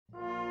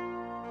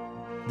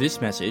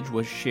This message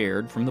was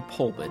shared from the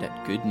pulpit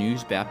at Good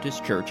News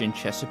Baptist Church in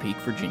Chesapeake,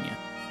 Virginia.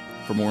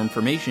 For more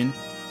information,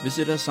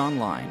 visit us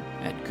online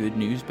at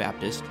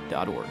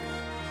goodnewsbaptist.org.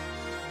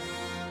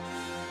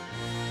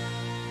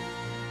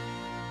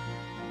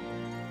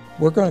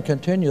 We're going to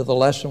continue the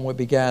lesson we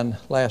began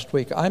last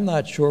week. I'm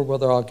not sure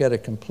whether I'll get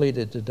it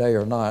completed today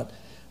or not.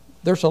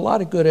 There's a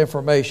lot of good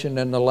information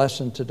in the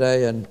lesson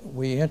today, and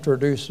we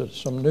introduced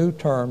some new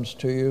terms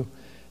to you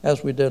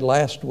as we did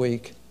last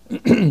week.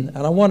 And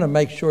I want to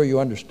make sure you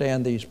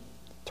understand these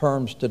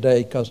terms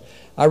today, because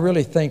I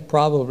really think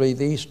probably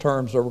these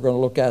terms that we're going to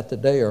look at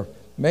today are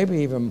maybe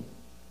even,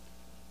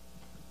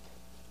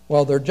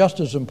 well, they're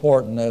just as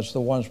important as the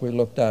ones we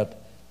looked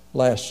at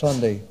last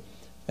Sunday.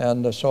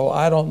 And so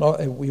I don't know,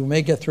 we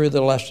may get through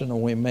the lesson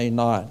or we may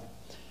not.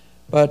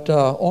 But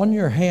on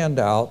your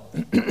handout,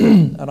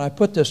 and I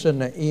put this in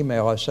the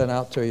email I sent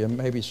out to you,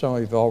 maybe some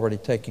of you have already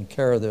taken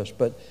care of this,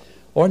 but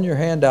on your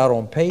handout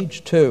on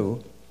page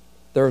 2,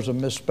 there's a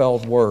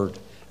misspelled word.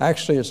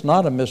 Actually, it's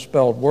not a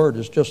misspelled word,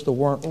 it's just the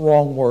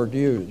wrong word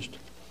used.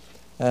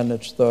 And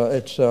it's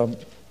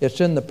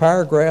in the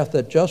paragraph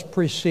that just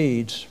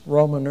precedes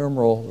Roman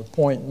numeral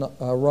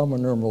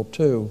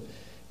 2.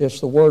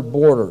 It's the word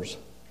borders.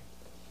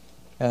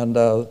 And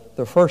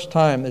the first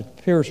time, it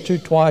appears two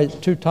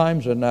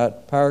times in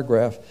that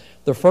paragraph.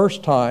 The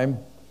first time,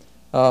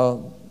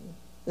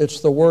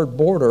 it's the word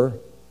border,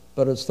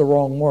 but it's the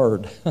wrong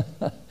word.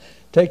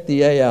 Take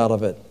the A out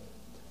of it.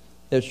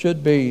 It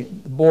should be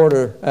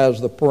border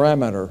as the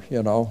parameter,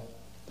 you know,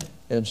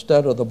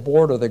 instead of the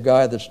border, the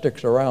guy that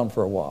sticks around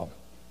for a while.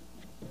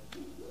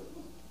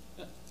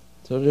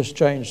 So just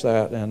change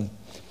that. And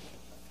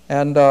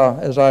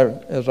as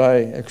I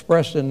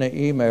expressed in the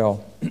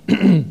email,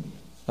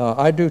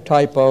 I do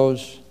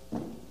typos.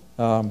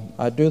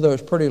 I do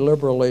those pretty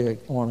liberally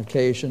on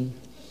occasion,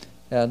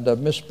 and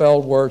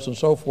misspelled words and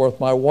so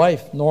forth. My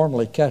wife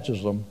normally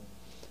catches them,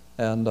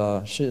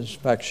 and she's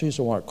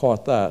the one that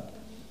caught that.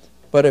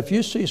 But if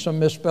you see some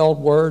misspelled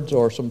words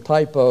or some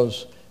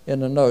typos in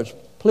the notes,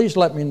 please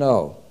let me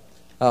know.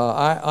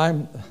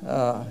 I'm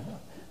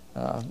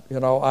not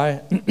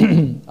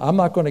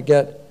going to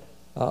get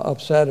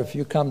upset if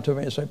you come to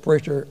me and say,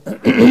 "Preacher,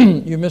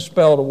 you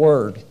misspelled a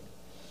word,"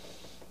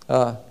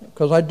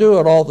 because I do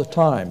it all the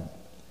time.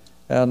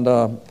 And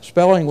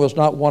spelling was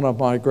not one of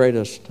my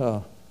greatest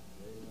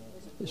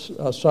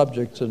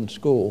subjects in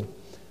school.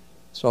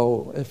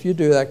 So if you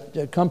do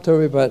that, come to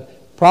me, but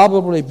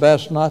probably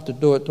best not to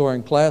do it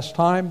during class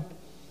time.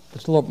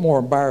 It's a little more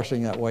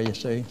embarrassing that way, you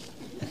see.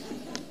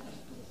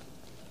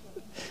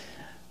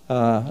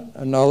 No,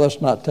 let's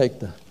not take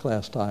the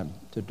class time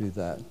to do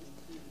that.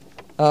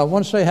 I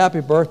want to say happy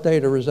birthday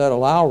to Rosetta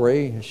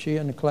Lowry. Is she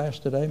in the class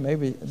today?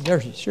 Maybe.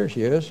 Sure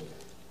she is.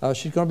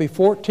 She's going to be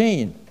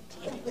 14.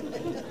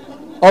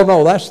 Oh,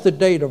 no, that's the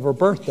date of her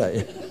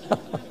birthday.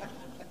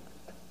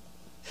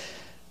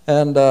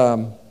 And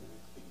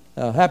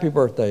happy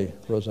birthday,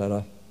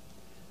 Rosetta.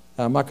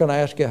 I'm not going to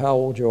ask you how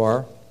old you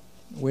are.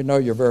 We know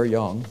you're very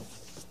young.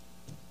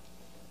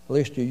 At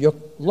least you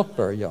look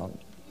very young.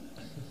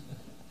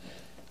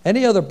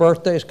 Any other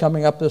birthdays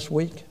coming up this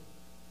week?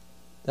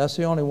 That's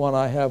the only one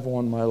I have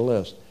on my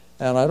list.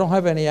 And I don't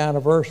have any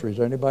anniversaries.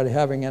 Anybody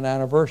having an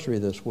anniversary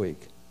this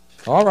week?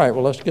 All right,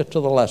 well, let's get to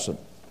the lesson.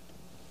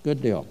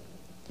 Good deal.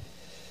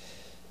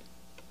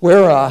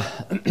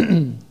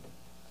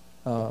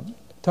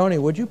 Tony,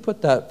 would you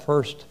put that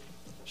first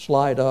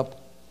slide up?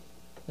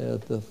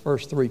 The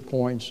first 3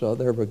 points.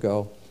 There we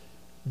go.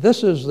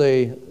 This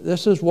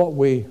is what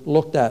we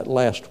looked at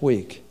last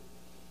week,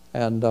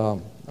 and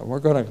we're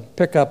going to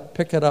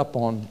pick it up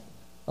on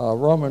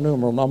Roman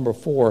numeral number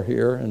 4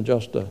 here in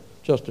just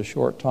a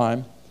short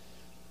time,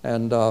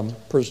 and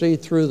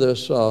proceed through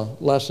this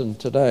lesson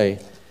today.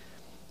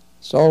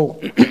 So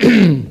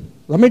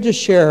let me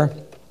just share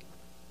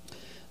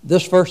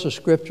this verse of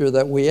scripture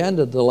that we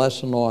ended the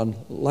lesson on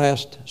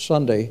last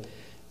Sunday.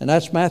 And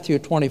that's Matthew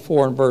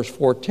 24 and verse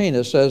 14.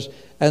 It says,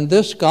 "And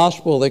this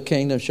gospel of the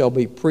kingdom shall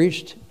be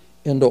preached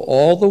into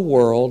all the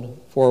world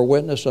for a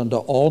witness unto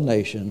all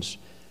nations,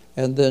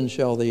 and then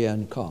shall the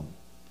end come."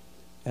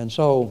 And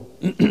so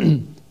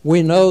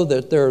we know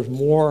that there's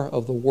more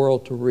of the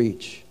world to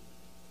reach.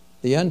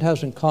 The end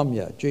hasn't come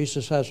yet.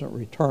 Jesus hasn't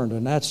returned,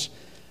 and that's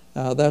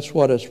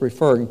what it's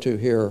referring to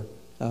here.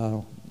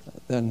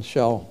 Then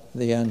shall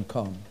the end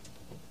come.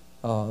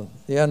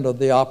 The end of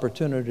the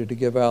opportunity to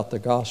give out the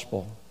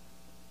gospel,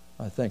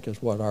 I think,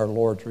 is what our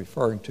Lord's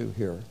referring to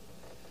here.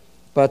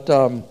 But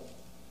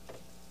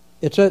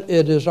it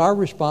is our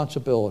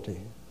responsibility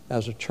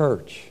as a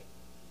church,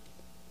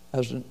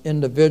 as an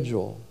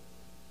individual,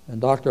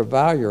 and Dr.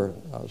 Valier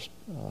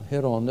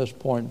hit on this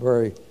point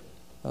very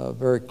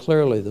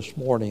clearly this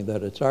morning,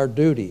 that it's our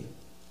duty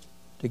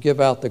to give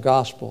out the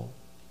gospel,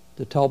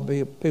 to tell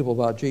people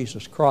about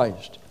Jesus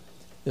Christ.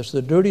 It's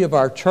the duty of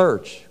our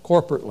church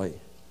corporately,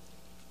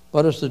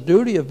 but it's the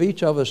duty of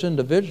each of us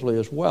individually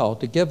as well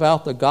to give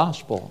out the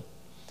gospel.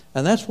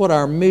 And that's what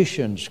our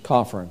missions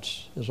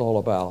conference is all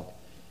about.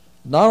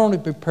 Not only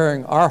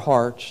preparing our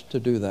hearts to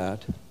do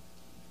that,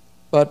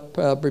 but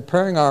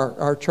preparing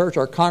our church,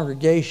 our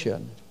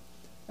congregation,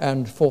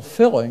 and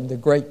fulfilling the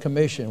Great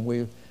Commission.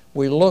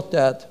 We looked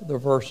at the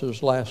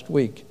verses last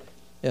week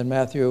in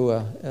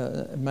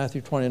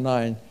Matthew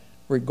 29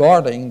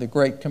 regarding the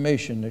Great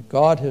Commission that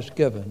God has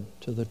given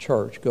to the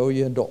church. Go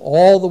ye into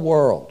all the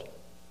world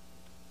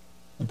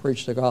and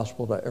preach the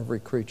gospel to every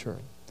creature.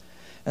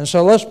 And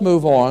so let's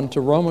move on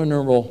to Roman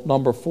numeral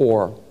number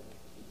 4.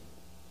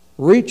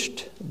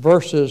 Reached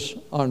versus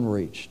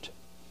unreached.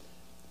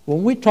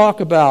 When we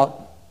talk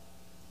about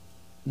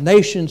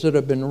nations that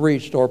have been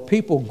reached, or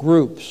people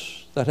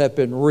groups that have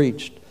been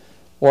reached,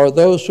 or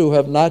those who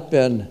have not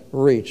been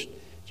reached,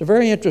 it's a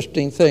very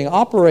interesting thing.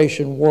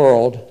 Operation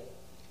World,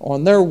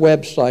 on their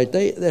website,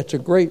 that's a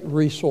great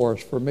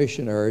resource for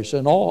missionaries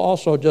and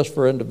also just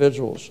for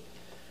individuals.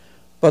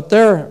 But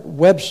their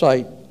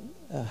website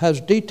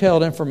has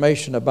detailed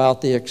information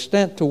about the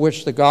extent to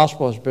which the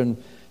gospel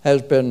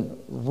has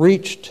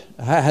reached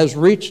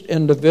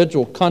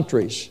individual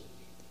countries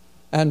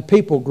and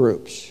people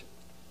groups,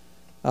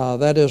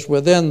 that is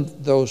within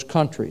those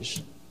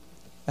countries.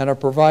 And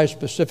it provides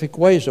specific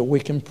ways that we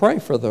can pray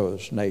for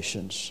those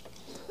nations.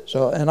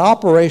 So an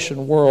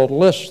Operation World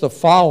lists the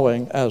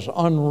following as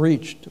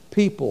unreached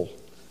people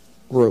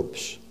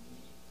groups.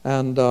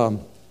 And the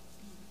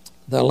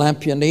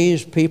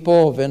Lampunese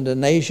people of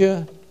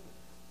Indonesia,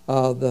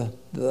 the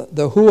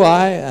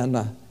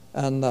Huai,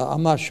 and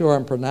I'm not sure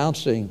I'm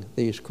pronouncing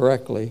these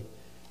correctly.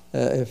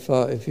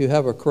 If you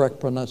have a correct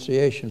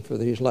pronunciation for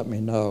these, let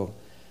me know.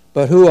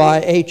 But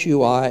Huai,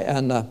 H-U-I,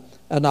 and the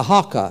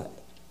Hakka,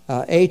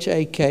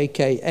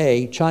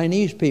 H-A-K-K-A,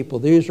 Chinese people.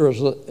 These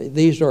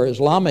are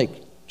Islamic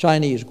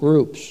Chinese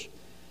groups.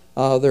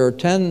 There are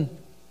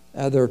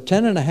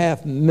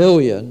 10.5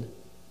 million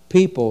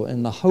people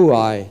in the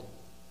Huai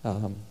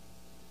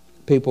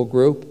people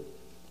group,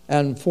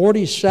 and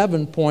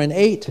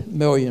 47.8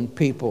 million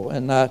people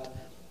in that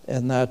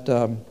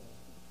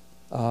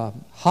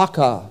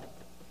Hakka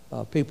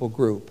people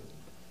group.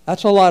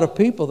 That's a lot of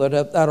people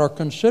that are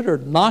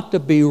considered not to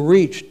be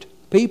reached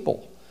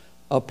people,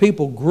 a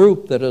people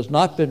group that has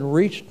not been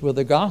reached with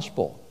the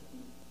gospel.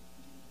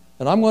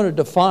 And I'm going to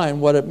define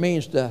what it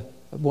means to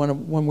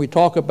when we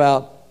talk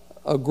about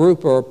a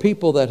group or a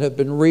people that have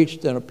been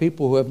reached and a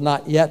people who have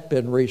not yet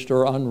been reached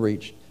or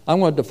unreached. I'm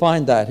going to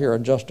define that here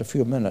in just a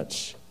few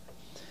minutes.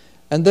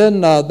 And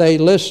then they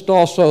list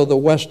also the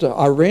West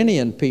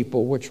Iranian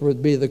people, which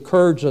would be the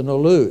Kurds and the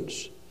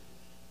Aluds.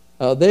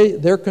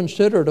 They're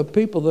considered a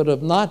people that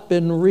have not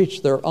been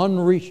reached. They're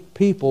unreached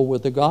people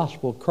with the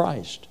gospel of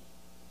Christ.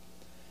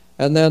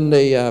 And then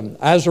the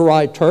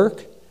Azeri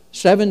Turk,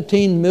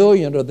 17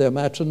 million of them.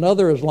 That's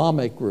another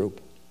Islamic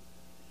group.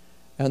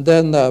 And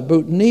then the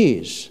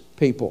Bhutanese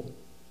people.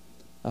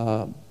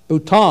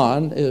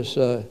 Bhutan is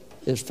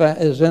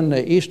in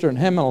the eastern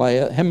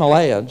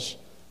Himalayas,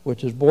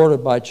 which is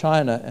bordered by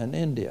China and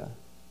India.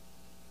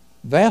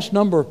 Vast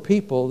number of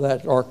people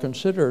that are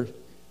considered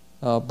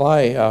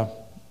by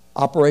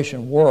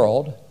Operation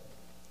World,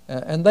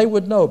 and they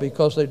would know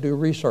because they do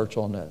research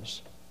on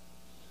this.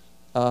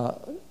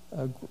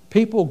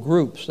 People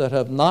groups that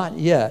have not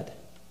yet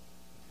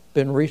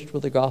been reached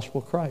with the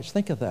gospel of Christ.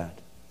 Think of that.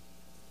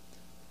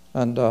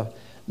 And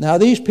now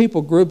these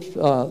people groups,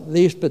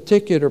 these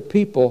particular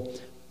people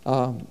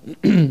are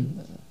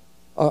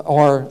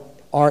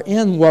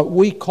in what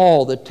we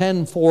call the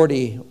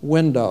 1040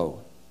 window.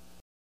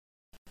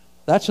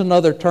 That's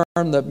another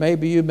term that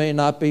maybe you may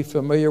not be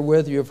familiar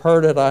with. You've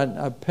heard it.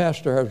 A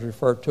pastor has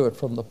referred to it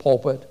from the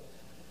pulpit.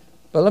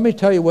 But let me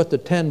tell you what the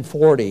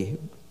 1040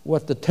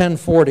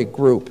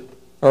 group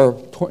or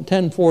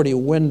 1040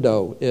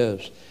 window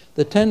is.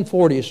 The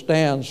 1040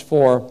 stands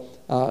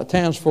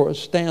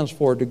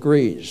for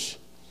degrees.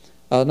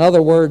 In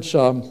other words,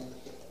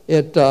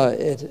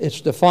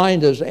 it's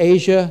defined as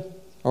Asia,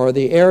 or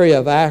the area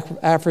of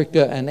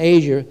Africa and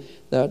Asia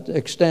that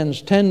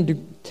extends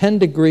 10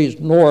 degrees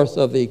north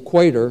of the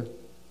equator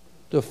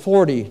to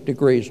 40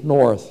 degrees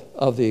north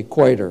of the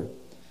equator.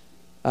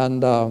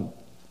 And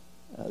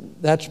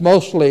that's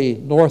mostly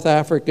North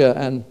Africa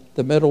and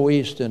the Middle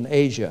East and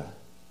Asia.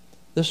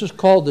 This is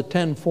called the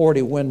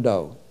 1040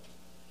 window.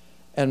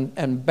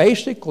 And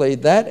basically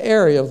that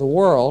area of the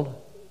world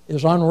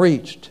is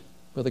unreached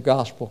with the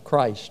gospel of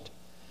Christ.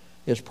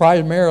 It's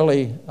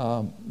primarily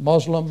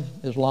Muslim,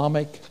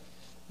 Islamic,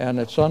 and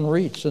it's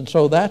unreached. And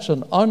so that's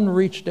an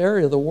unreached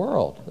area of the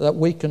world that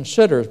we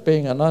consider as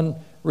being an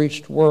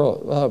unreached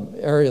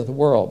area of the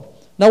world.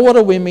 Now, what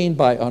do we mean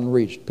by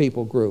unreached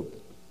people group?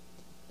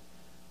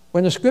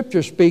 When the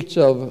Scripture speaks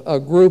of a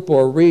group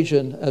or a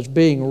region as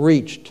being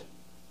reached,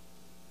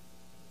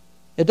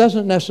 it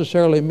doesn't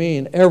necessarily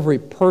mean every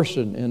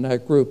person in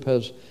that group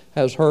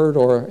has heard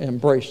or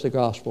embraced the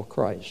gospel of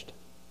Christ.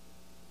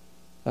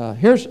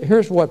 Here's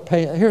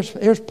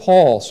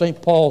Paul,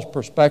 St. Paul's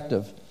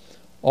perspective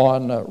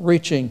on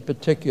reaching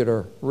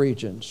particular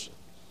regions.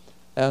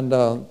 And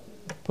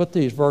put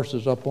these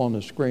verses up on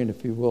the screen,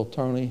 if you will,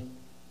 Tony.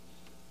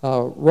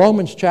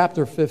 Romans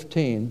chapter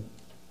 15,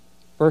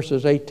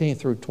 verses 18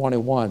 through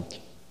 21.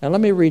 And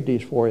let me read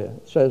these for you.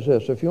 It says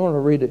this. If you want to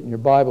read it in your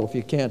Bible, if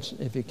you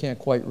can't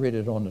quite read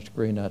it on the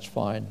screen, that's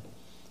fine.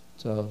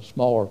 It's a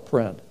smaller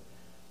print.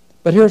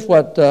 But here's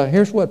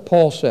what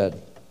Paul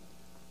said.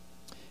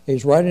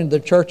 He's writing to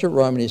the church at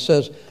Rome, and he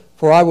says,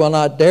 "For I will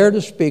not dare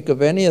to speak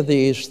of any of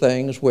these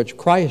things which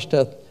Christ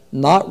hath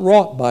not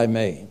wrought by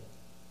me,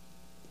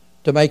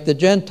 to make the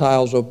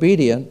Gentiles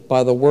obedient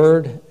by the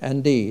word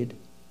and deed,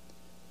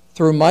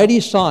 through mighty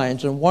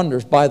signs and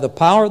wonders by the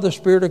power of the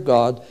Spirit of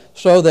God,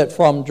 so that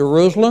from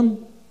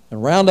Jerusalem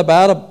and round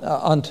about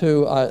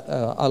unto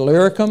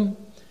Illyricum,"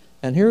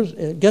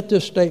 and get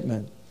this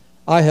statement,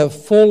 "I have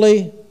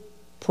fully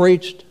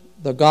preached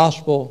the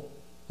gospel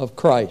of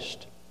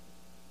Christ."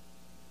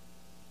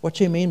 What's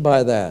he mean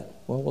by that?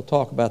 Well, we'll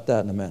talk about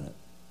that in a minute.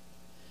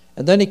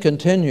 And then he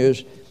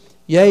continues,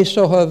 "Yea,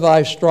 so have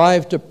I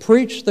strived to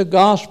preach the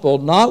gospel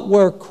not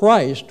where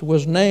Christ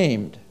was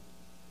named,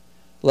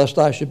 lest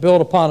I should build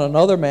upon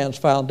another man's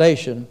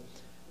foundation.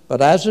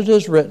 But as it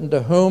is written,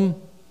 to whom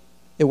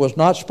it was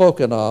not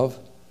spoken of,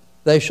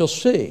 they shall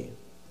see,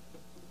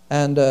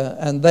 and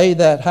they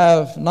that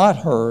have not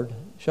heard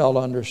shall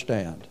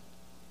understand."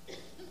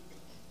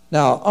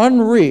 Now,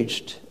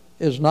 unreached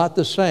is not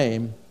the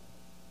same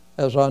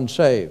as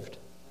unsaved.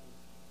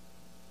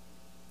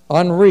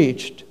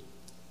 Unreached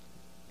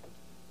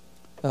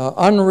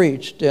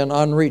in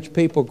unreached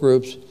people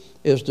groups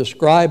is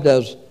described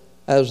as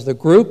the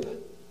group,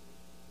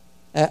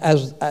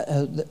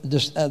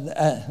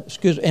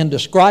 in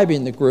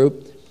describing the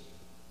group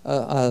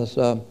as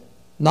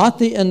not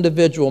the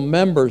individual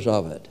members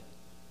of it.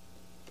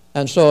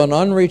 And so an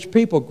unreached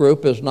people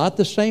group is not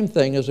the same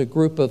thing as a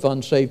group of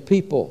unsaved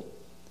people,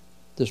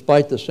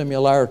 despite the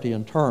similarity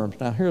in terms.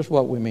 Now, here's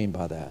what we mean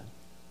by that.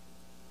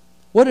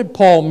 What did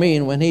Paul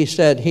mean when he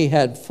said he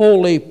had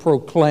fully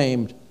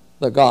proclaimed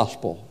the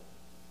gospel?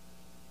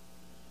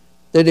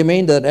 Did he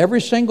mean that every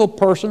single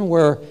person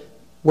where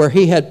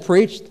he had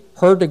preached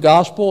heard the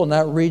gospel in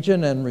that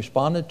region and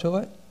responded to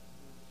it?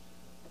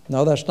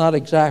 No, that's not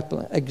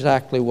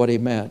exactly what he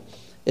meant.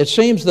 It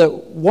seems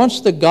that once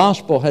the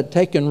gospel had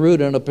taken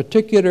root in a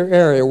particular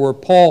area where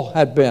Paul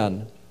had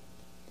been,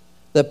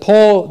 that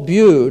Paul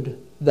viewed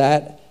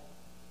that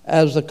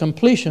as the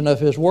completion of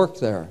his work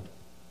there.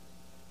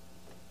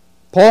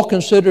 Paul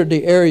considered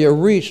the area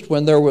reached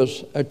when there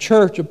was a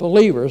church of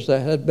believers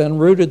that had been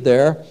rooted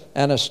there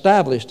and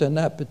established in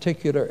that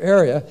particular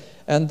area.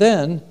 And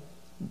then,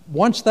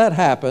 once that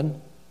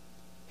happened,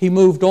 he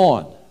moved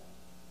on.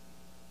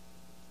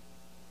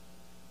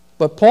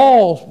 But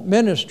Paul's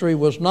ministry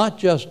was not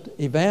just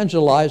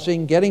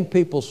evangelizing, getting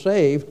people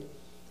saved,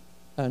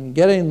 and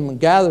getting them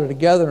gathered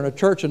together in a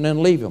church and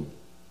then leave them.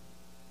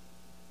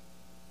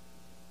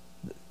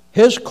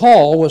 His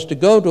call was to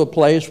go to a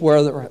place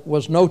where there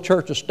was no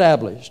church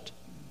established,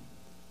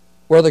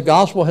 where the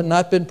gospel had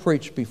not been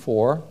preached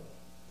before.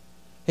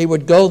 He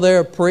would go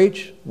there,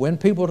 preach, win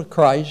people to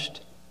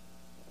Christ,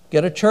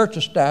 get a church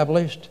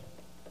established,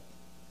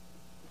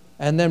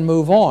 and then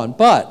move on.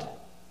 But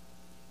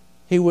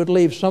he would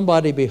leave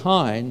somebody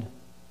behind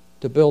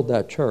to build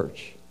that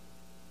church,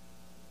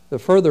 to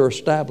further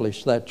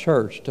establish that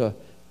church, to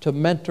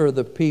mentor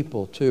the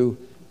people, to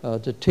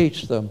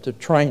teach them, to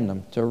train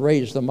them, to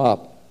raise them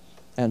up.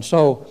 And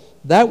so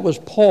that was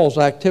Paul's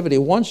activity.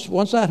 Once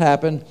that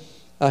happened,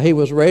 he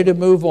was ready to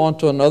move on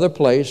to another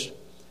place.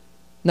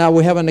 Now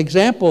we have an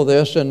example of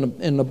this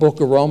in the book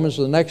of Romans,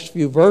 the next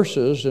few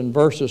verses, in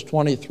verses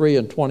 23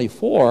 and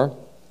 24.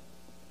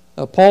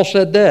 Paul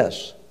said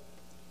this.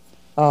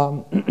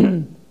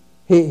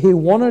 He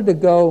wanted to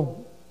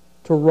go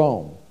to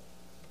Rome.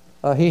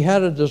 He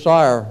had a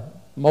desire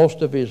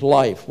most of his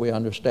life, we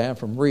understand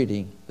from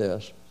reading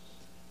this.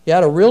 He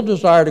had a real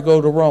desire to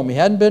go to Rome. He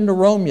hadn't been to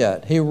Rome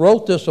yet. He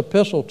wrote this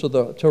epistle to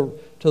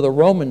the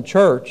Roman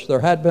church.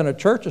 There had been a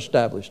church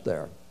established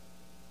there.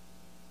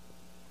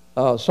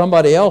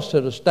 Somebody else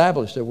had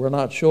established it. We're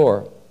not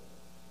sure.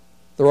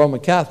 The Roman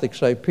Catholics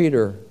say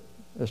Peter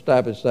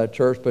established that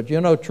church. But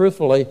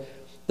truthfully,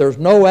 there's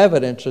no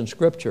evidence in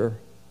Scripture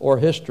or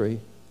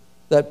history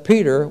that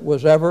Peter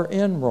was ever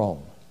in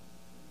Rome.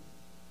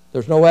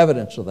 There's no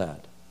evidence of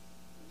that.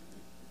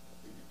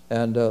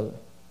 And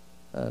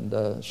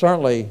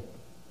certainly,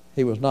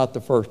 he was not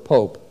the first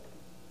pope.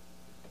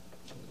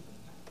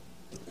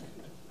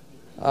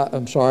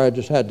 I'm sorry, I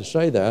just had to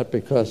say that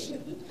because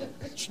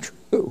it's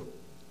true.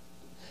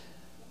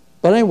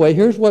 But anyway,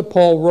 here's what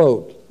Paul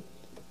wrote.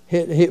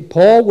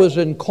 Paul was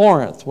in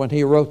Corinth when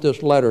he wrote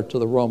this letter to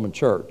the Roman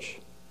church.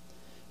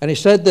 And he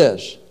said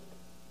this,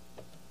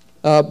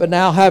 "But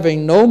now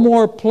having no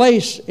more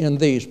place in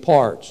these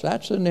parts,"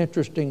 that's an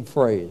interesting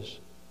phrase.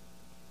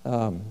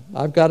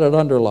 I've got it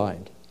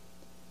underlined.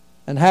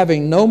 "And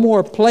having no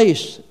more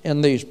place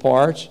in these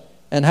parts,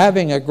 and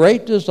having a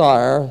great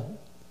desire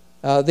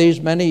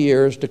these many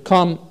years to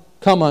come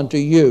unto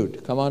you,"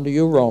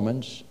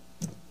 Romans,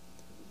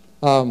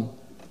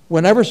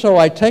 "whenever so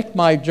I take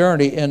my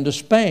journey into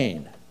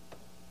Spain."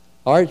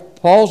 All right,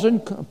 Paul's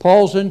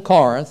in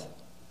Corinth.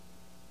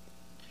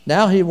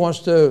 Now he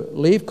wants to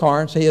leave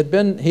Corinth. He had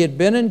been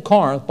in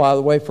Corinth, by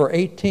the way, for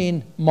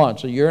 18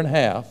 months, a year and a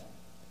half.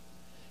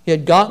 He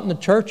had gotten the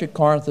church at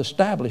Corinth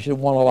established. He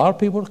won a lot of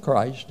people to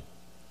Christ.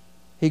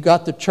 He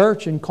got the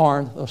church in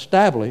Corinth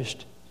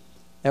established.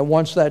 And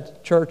once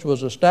that church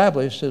was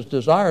established, his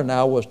desire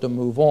now was to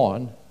move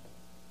on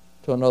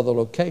to another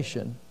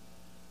location,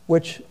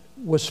 which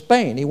was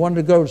Spain. He wanted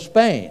to go to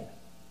Spain.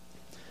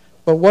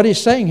 But what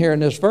he's saying here in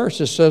this verse,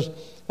 it says,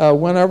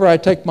 whenever I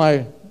take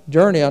my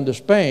journey unto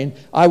Spain,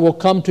 I will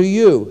come to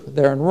you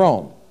there in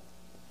Rome.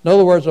 In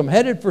other words, I'm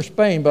headed for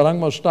Spain, but I'm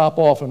going to stop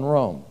off in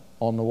Rome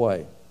on the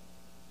way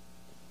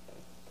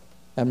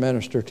and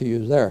minister to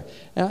you there.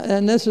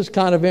 And this is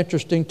kind of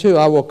interesting too.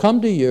 I will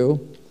come to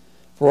you,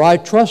 for I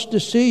trust to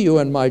see you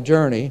in my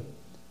journey,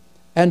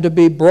 and to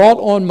be brought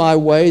on my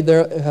way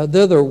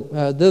thitherward.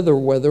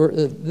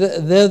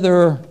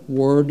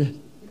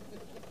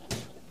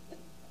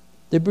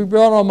 To be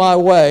brought on my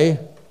way,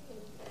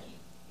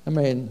 I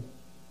mean,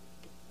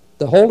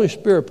 the Holy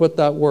Spirit put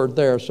that word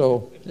there,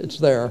 so it's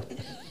there.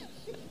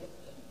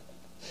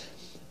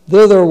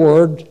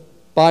 Thitherward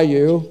by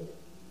you,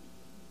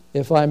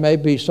 if I may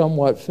be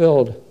somewhat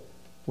filled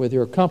with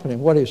your company.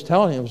 What he's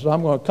telling him is,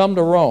 I'm going to come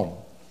to Rome.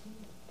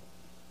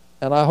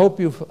 And I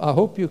hope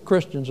you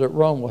Christians at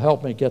Rome will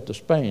help me get to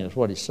Spain, is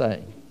what he's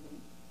saying.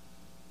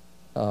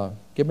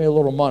 Give me a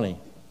little money.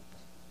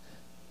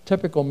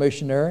 Typical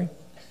missionary.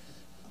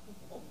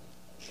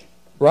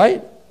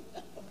 Right?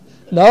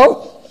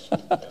 No?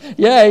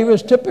 Yeah, he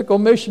was typical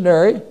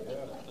missionary.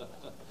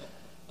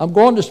 I'm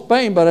going to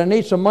Spain, but I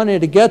need some money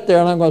to get there,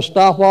 and I'm going to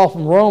stop off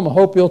in Rome. I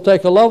hope you'll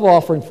take a love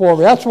offering for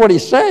me. That's what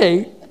he's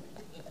saying.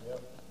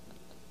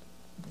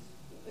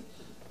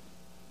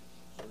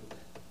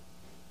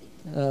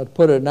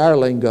 Put it in our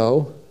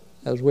lingo,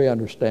 as we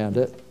understand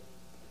it.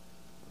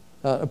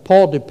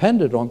 Paul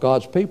depended on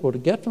God's people to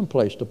get from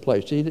place to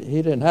place. He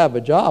didn't have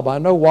a job. I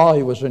know while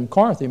he was in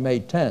Corinth, he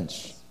made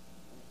tents.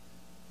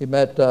 He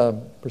met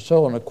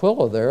Priscilla and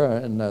Aquila there,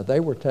 and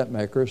they were tent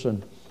makers,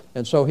 and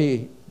so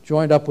he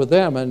joined up with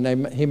them,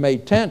 and he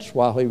made tents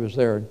while he was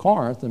there in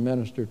Corinth and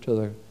ministered to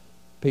the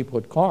people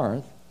at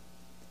Corinth.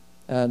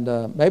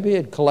 And maybe he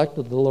had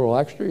collected a little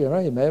extra,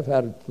 he may have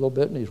had a little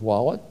bit in his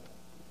wallet.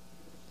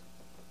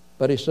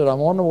 But he said, I'm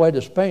on the way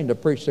to Spain to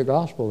preach the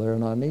gospel there,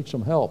 and I need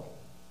some help.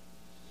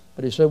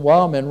 But he said,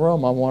 while I'm in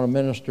Rome, I want to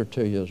minister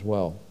to you as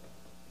well.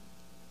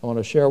 I want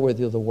to share with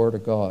you the Word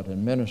of God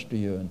and minister to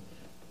you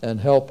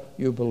and help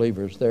you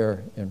believers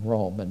there in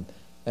Rome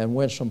and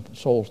win some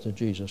souls to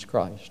Jesus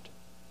Christ.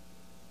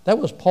 That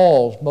was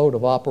Paul's mode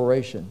of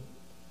operation.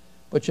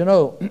 But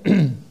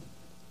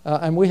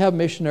and we have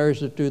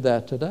missionaries that do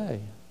that today.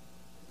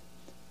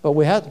 But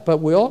we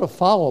ought to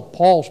follow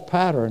Paul's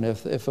pattern.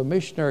 If a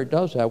missionary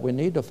does that, we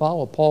need to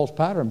follow Paul's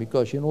pattern,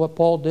 because you know what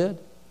Paul did?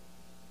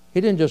 He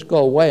didn't just go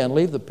away and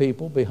leave the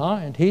people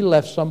behind. He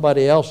left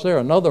somebody else there,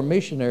 another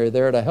missionary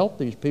there, to help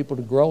these people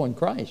to grow in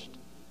Christ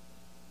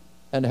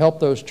and help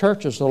those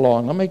churches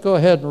along. Let me go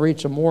ahead and read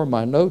some more of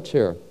my notes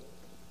here.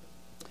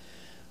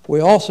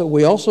 We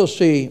also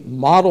see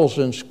models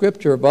in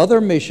Scripture of other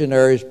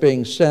missionaries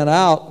being sent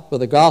out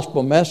with a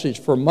gospel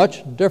message for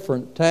much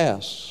different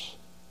tasks.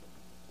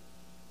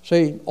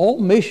 See, all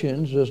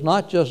missions is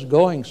not just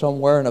going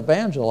somewhere and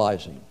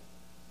evangelizing.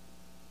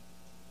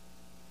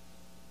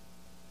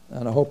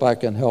 And I hope I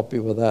can help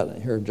you with that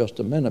here in just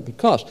a minute,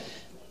 because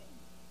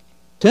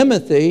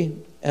Timothy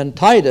and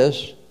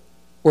Titus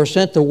were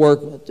sent to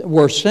work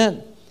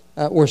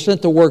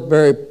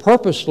very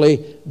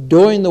purposely,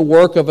 doing the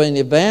work of an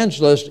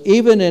evangelist,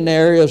 even in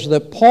areas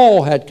that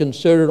Paul had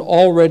considered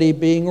already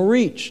being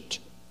reached.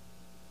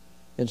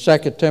 In 2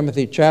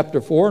 Timothy chapter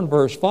 4 and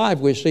verse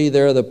 5, we see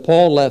there that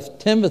Paul left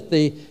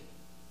Timothy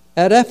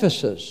at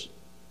Ephesus,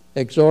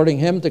 exhorting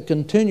him to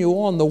continue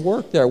on the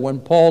work there. When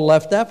Paul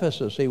left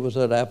Ephesus, he was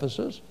at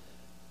Ephesus.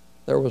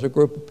 There was a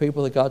group of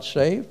people that got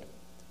saved,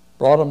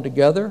 brought them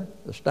together,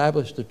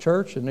 established the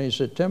church, and he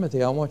said,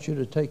 Timothy, I want you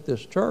to take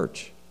this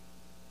church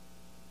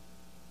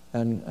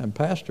and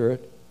pastor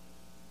it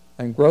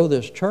and grow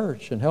this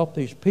church and help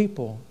these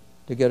people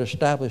to get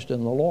established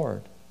in the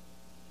Lord.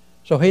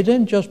 So he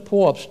didn't just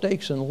pull up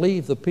stakes and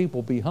leave the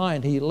people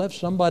behind. He left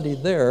somebody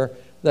there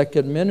that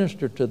could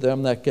minister to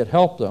them, that could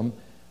help them,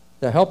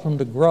 to help them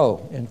to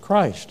grow in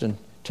Christ. And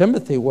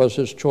Timothy was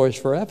his choice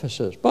for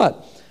Ephesus.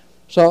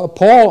 So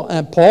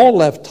Paul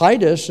left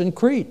Titus in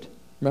Crete.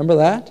 Remember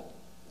that?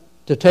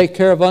 To take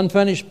care of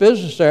unfinished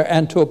business there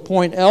and to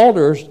appoint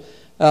elders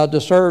to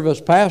serve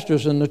as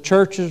pastors in the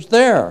churches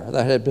there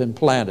that had been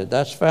planted.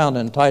 That's found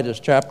in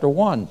Titus chapter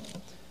 1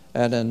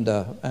 and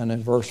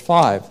in verse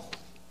 5.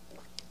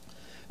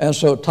 And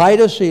so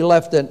Titus he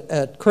left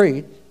at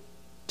Crete.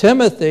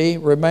 Timothy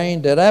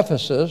remained at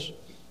Ephesus.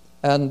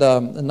 And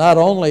not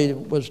only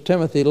was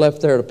Timothy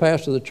left there to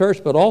pastor the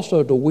church, but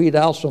also to weed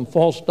out some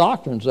false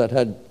doctrines that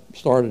had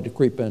started to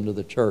creep into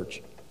the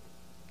church.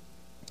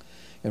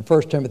 In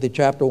 1 Timothy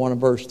chapter 1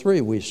 and verse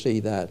 3, we see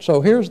that.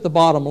 So here's the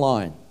bottom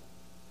line.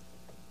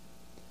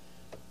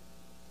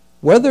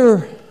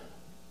 Whether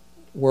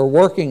we're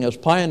working as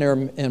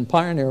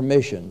pioneer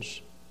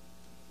missions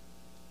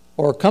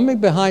or coming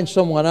behind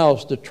someone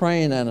else to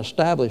train and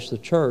establish the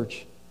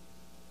church,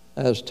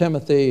 as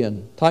Timothy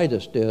and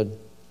Titus did,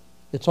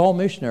 it's all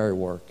missionary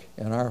work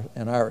in our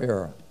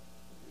era.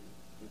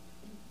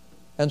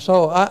 And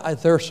so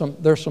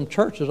there's some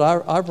churches,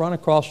 I've run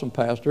across some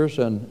pastors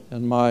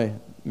in my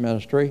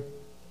ministry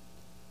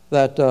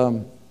that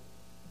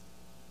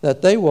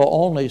they will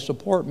only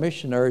support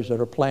missionaries that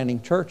are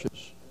planting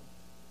churches.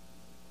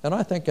 And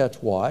I think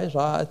that's wise.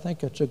 I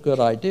think it's a good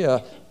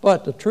idea.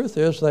 But the truth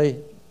is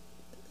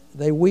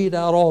they weed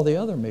out all the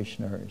other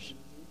missionaries.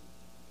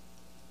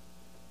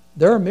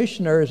 There are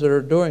missionaries that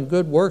are doing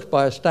good works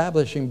by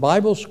establishing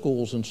Bible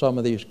schools in some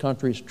of these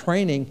countries,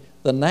 training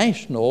the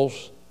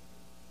nationals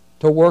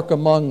to work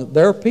among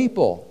their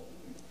people.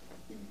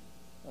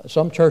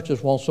 Some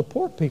churches won't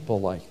support people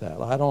like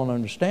that. I don't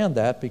understand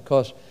that,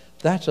 because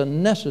that's a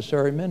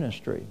necessary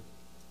ministry.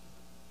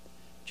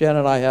 Jen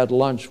and I had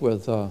lunch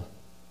with the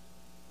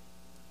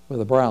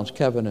Browns,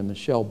 Kevin and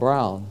Michelle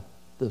Brown,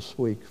 this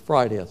week,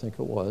 Friday I think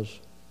it was.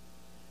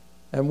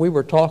 And we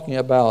were talking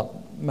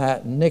about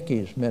Matt and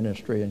Nikki's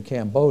ministry in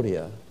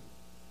Cambodia.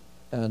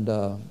 And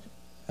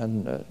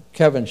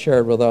Kevin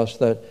shared with us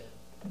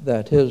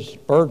that his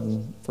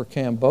burden for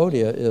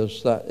Cambodia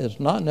is that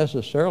it's not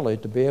necessarily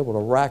to be able to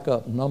rack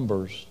up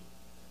numbers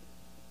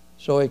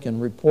so he can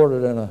report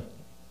it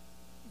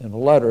in a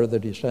letter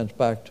that he sends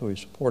back to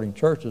his supporting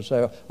church and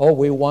say, oh,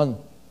 we won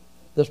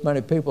this many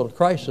people to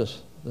Christ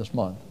this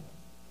month.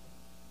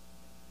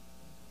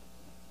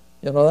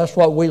 You know, that's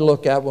what we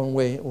look at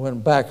when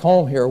back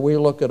home here, we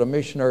look at a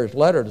missionary's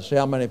letter to see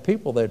how many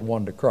people they'd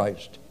won to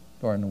Christ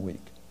during the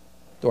week,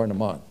 during the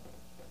month.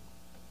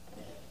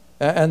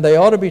 And they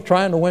ought to be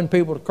trying to win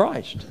people to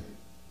Christ.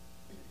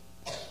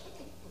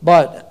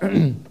 But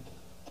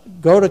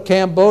go to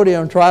Cambodia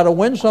and try to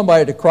win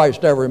somebody to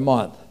Christ every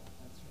month.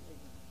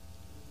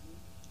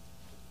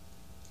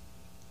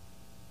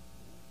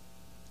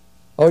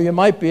 Oh, you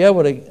might be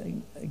able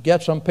to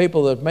get some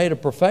people that made a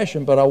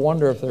profession, but I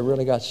wonder if they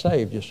really got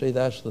saved. You see,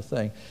 that's the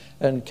thing.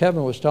 And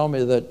Kevin was telling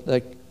me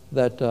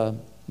that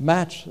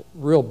Matt's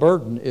real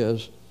burden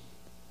is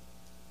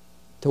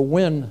to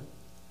win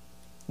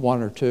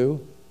one or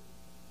two.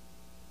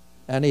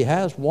 And he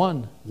has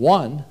won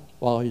one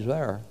while he's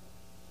there.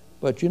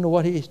 But you know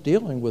what? He's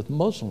dealing with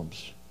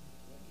Muslims.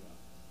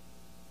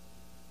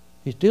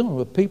 He's dealing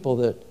with people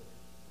that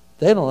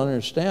they don't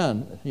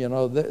understand. You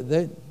know,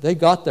 they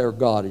got their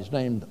God. His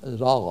name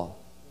is Allah.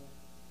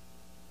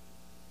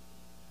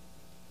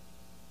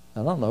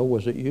 I don't know,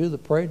 was it you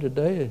that prayed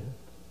today?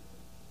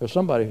 Or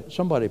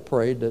somebody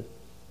prayed that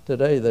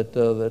today that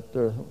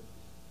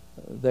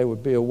they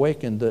would be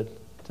awakened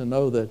to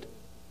know that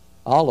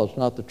Allah is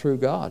not the true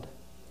God.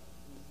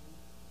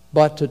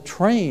 But to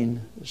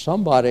train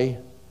somebody,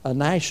 a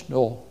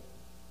national,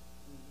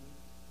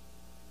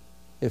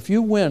 if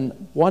you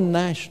win one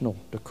national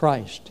to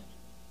Christ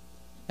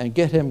and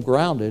get him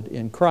grounded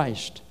in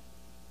Christ,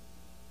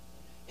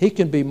 he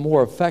can be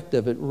more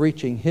effective at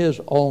reaching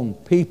his own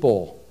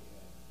people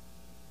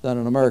than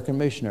an American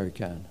missionary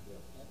can.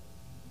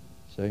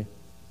 See?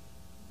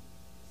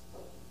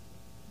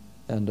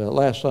 And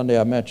last Sunday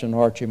I mentioned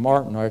Archie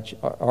Martin.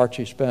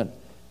 Archie spent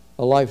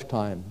a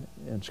lifetime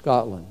in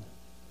Scotland.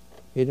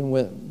 He didn't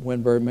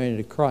win very many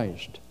to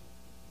Christ.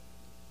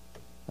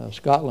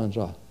 Scotland's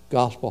a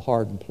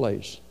gospel-hardened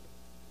place.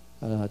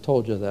 And I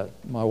told you that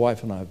my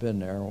wife and I have been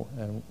there,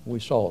 and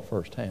we saw it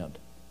firsthand.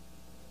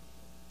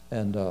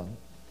 And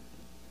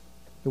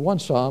he won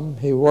some.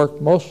 He worked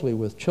mostly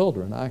with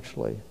children,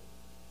 actually.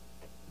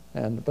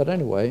 But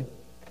anyway,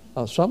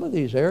 some of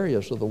these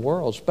areas of the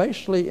world,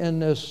 especially in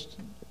this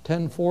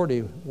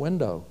 1040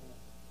 window,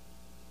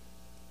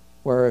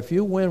 where if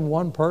you win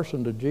one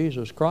person to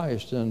Jesus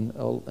Christ in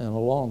a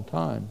long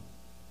time,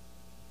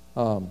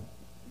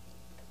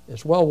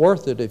 it's well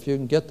worth it if you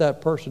can get that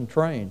person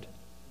trained,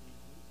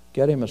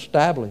 get him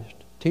established,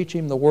 teach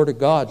him the Word of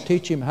God,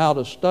 teach him how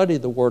to study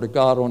the Word of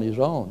God on his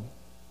own,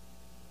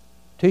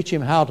 teach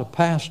him how to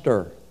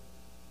pastor.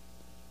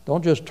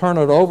 Don't just turn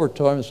it over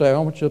to him and say, I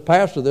want you to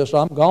pastor this,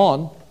 I'm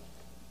gone.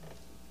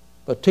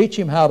 But teach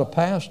him how to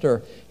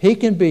pastor. He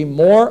can be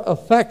more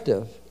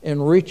effective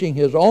in reaching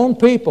his own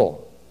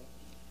people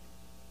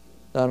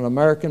than an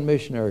American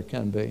missionary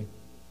can be,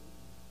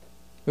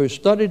 who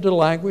studied the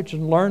language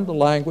and learned the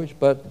language,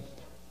 but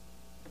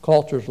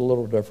culture's a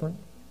little different.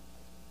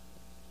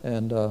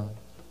 And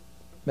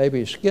maybe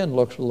his skin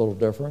looks a little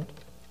different.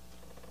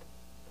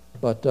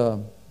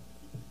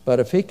 But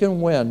if he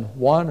can win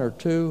one or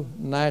two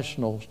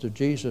nationals to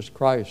Jesus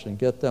Christ and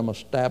get them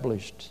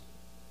established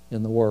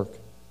in the work,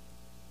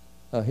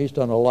 he's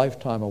done a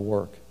lifetime of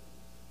work.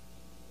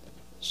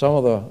 Some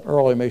of the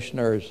early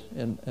missionaries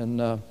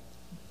in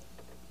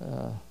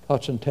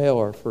Hudson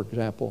Taylor, for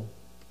example,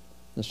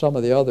 and some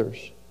of the others,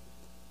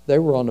 they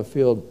were on the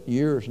field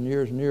years and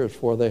years and years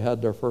before they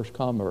had their first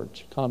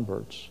converts.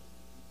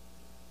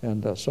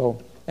 And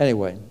so,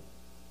 anyway,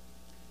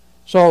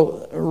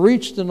 so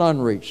reached and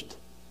unreached.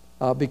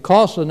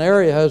 Because an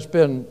area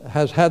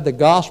has had the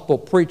gospel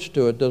preached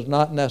to it does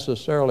not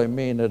necessarily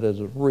mean it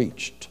is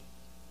reached.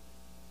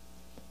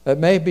 It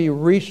may be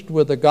reached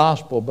with the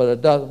gospel, but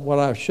what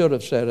I should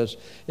have said is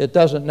it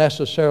doesn't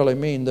necessarily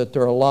mean that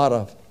there are a lot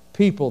of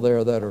people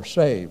there that are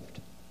saved.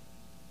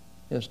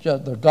 It's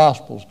just the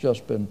gospel's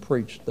just been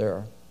preached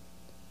there.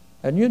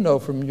 And you know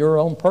from your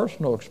own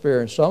personal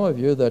experience, some of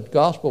you, that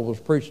gospel was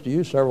preached to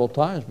you several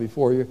times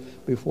before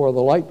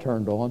the light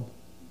turned on,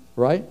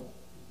 right?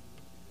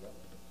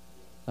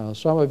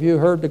 Some of you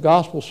heard the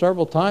gospel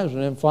several times,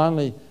 and then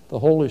finally the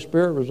Holy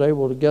Spirit was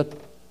able to get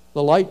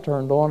the light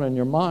turned on in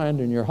your mind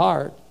and your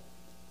heart,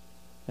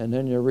 and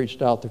then you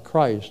reached out to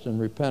Christ and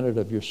repented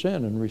of your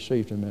sin and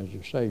received Him as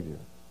your Savior.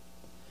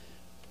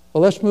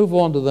 Well, let's move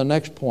on to the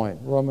next point,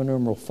 Roman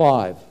numeral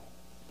 5.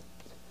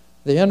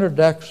 The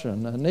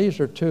introduction, and these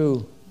are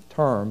two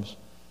terms,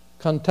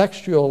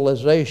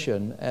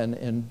 contextualization and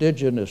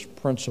indigenous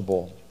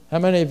principle. How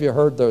many of you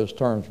heard those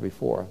terms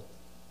before?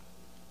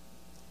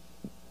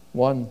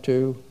 1,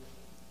 2,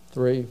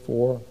 3,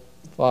 4,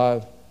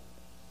 5.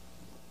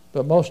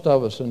 But most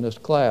of us in this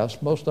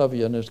class, most of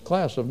you in this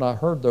class have not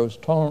heard those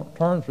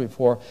terms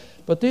before.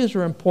 But these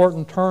are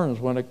important terms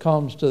when it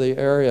comes to the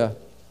area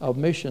of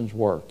missions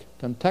work.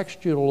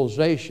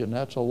 Contextualization,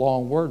 that's a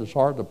long word. It's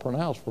hard to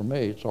pronounce for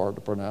me. It's hard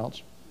to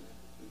pronounce.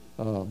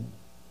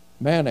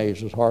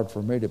 Mayonnaise is hard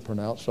for me to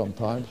pronounce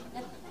sometimes.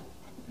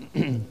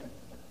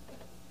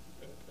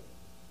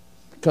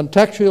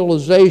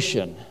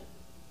 Contextualization,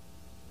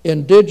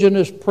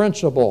 indigenous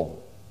principle.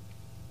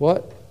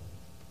 What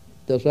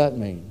does that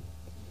mean?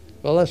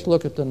 Well, let's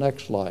look at the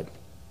next slide.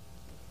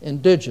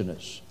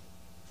 Indigenous.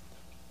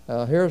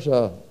 Here's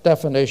a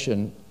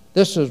definition.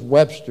 This is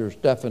Webster's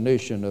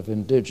definition of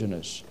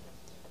indigenous.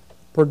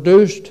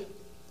 Produced,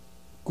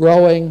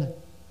 growing,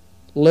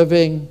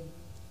 living,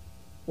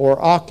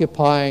 or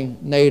occupying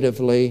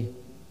natively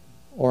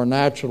or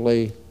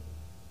naturally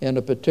in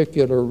a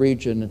particular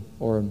region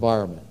or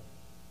environment.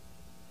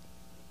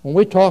 When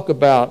we talk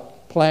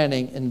about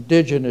planting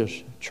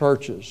indigenous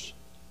churches,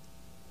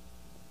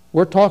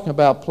 we're talking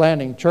about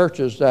planting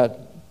churches that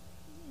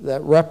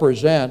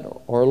represent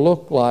or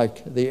look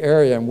like the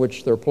area in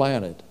which they're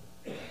planted.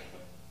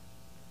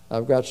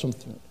 I've got some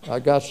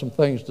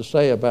things to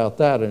say about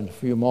that in a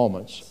few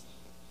moments.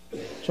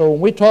 So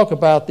when we talk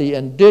about the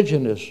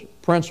indigenous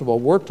principle,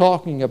 we're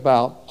talking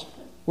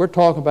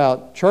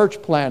about church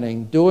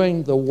planting,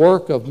 doing the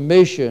work of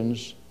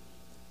missions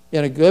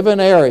in a given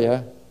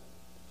area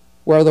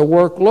where the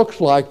work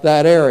looks like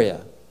that area.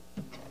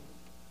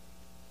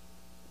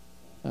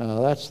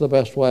 That's the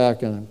best way I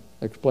can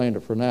explain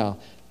it for now.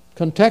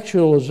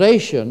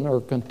 Contextualization,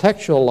 or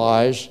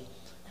contextualize,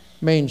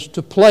 means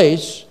to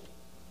place,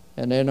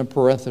 and then in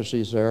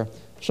parentheses there,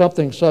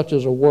 something such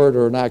as a word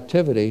or an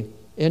activity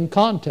in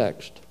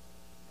context.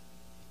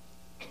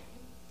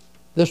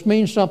 This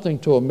means something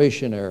to a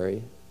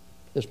missionary.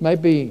 This may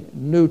be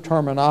new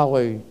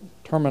terminology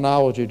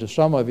to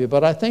some of you,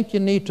 but I think you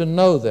need to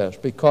know this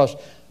because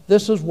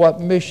this is what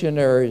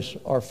missionaries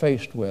are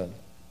faced with.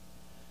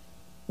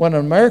 When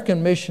an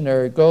American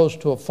missionary goes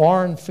to a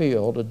foreign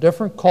field, a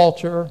different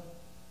culture,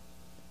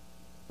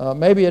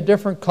 maybe a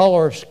different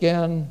color of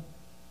skin,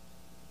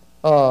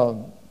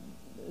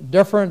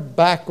 different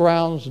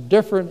backgrounds,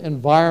 different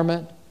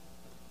environment,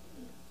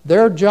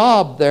 their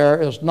job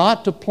there is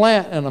not to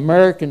plant an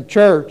American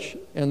church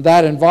in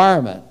that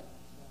environment,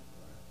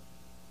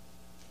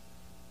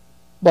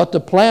 but to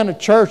plant a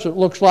church that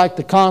looks like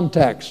the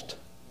context.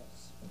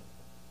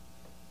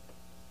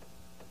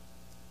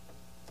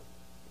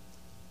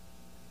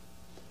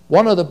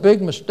 One of the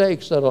big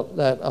mistakes that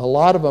a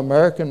lot of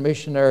American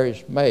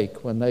missionaries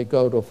make when they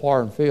go to a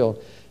foreign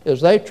field is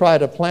they try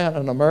to plant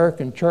an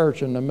American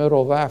church in the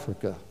middle of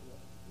Africa.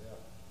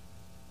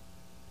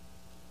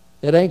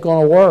 It ain't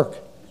going to work.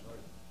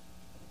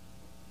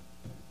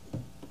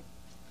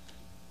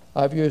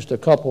 I've used a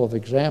couple of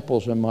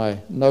examples in my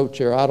notes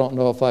here. I don't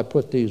know if I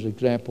put these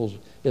examples,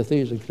 if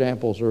these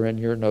examples are in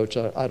your notes.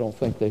 I don't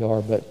think they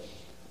are, but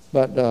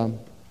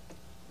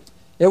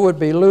it would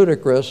be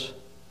ludicrous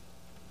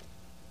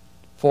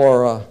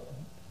for a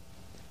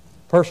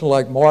person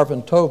like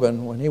Marvin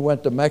Tobin, when he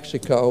went to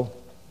Mexico,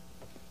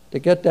 to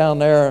get down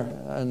there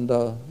and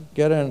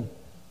get in,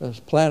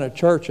 plant a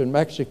church in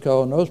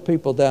Mexico, and those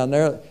people down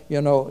there,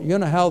 you know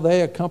how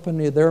they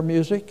accompany their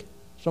music?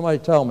 Somebody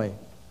tell me.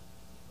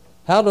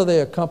 How do they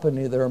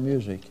accompany their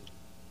music?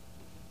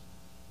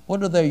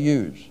 What do they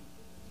use?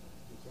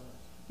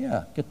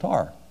 Yeah,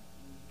 guitar.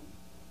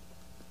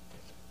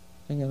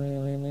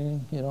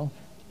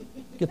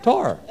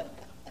 Guitar.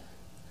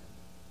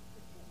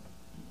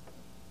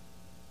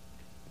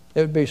 It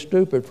would be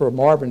stupid for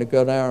Marvin to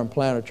go down and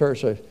plant a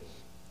church. Say,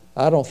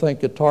 I don't think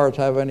guitars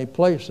have any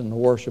place in the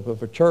worship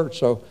of a church,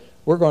 so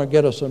we're going to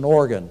get us an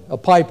organ, a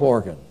pipe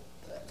organ.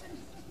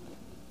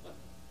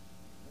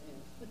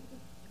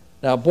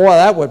 Now, boy,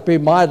 that would be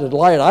my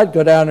delight. I'd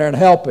go down there and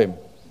help him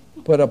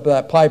put up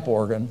that pipe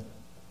organ.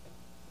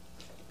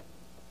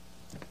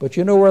 But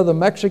you know where the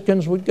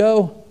Mexicans would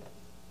go?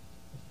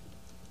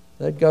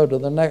 They'd go to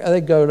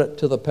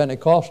the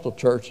Pentecostal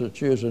church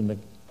that's using the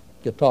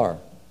guitar,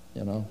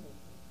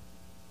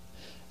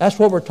 That's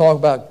what we're talking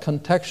about,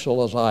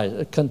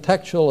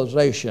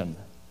 contextualization.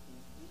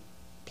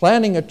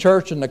 Planning a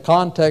church in the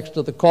context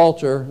of the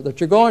culture that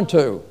you're going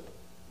to.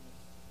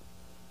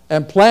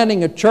 And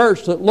planning a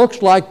church that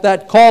looks like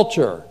that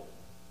culture.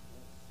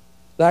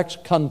 That's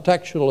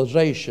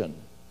contextualization.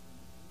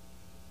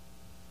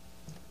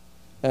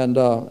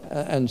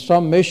 And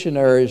some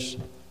missionaries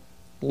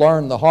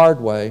learn the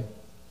hard way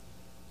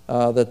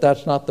that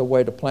that's not the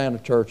way to plant a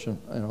church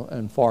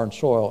in foreign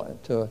soil,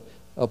 to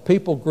a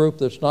people group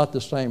that's not the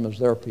same as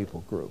their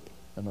people group,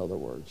 in other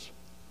words.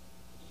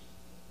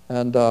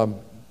 And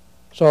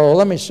so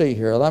let me see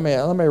here. Let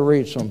me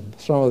read some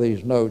of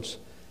these notes.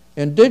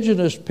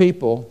 Indigenous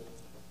people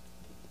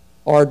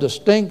are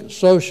distinct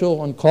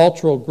social and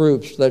cultural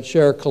groups that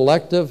share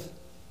collective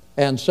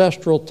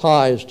ancestral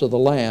ties to the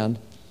land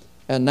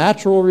and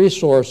natural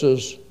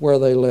resources where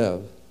they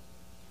live.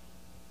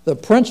 The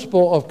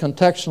principle of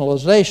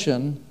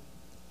contextualization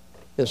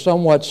is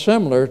somewhat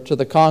similar to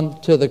the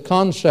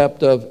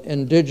concept of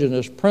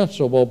indigenous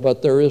principle,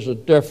 but there is a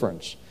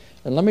difference.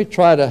 And let me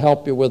try to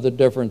help you with the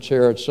difference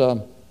here.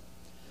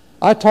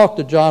 I talked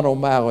to John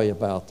O'Malley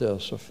about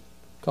this a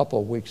couple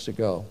of weeks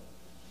ago.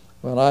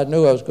 When I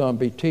knew I was going to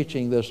be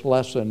teaching this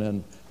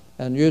lesson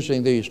and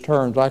using these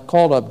terms, I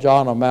called up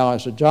John O'Malley. I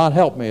said, John,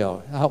 help me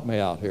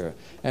out here.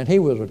 And he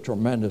was a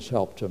tremendous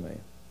help to me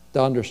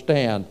to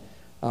understand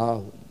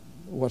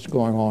what's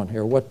going on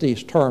here, what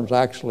these terms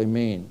actually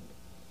mean.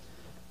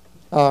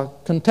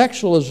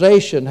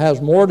 Contextualization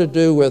has more to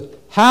do with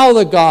how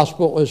the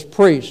gospel is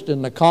preached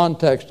in the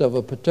context of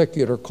a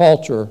particular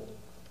culture,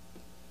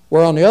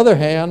 where on the other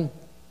hand,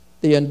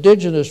 the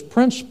indigenous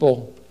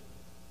principle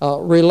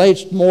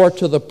relates more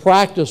to the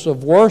practice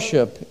of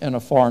worship in a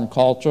foreign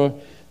culture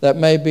that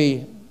may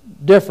be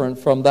different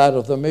from that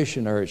of the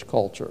missionary's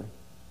culture.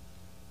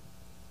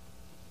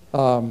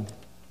 I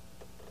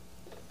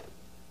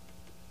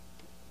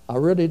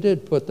really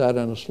did put that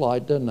in a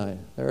slide, didn't I?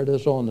 There it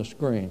is on the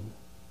screen.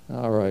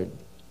 All right.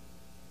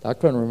 I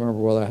couldn't remember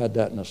whether I had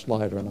that in a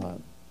slide or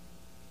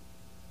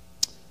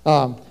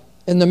not.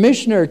 In the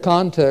missionary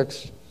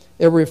context,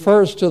 it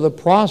refers to the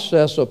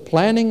process of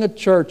planting a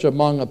church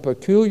among a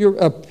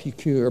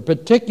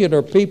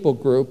particular people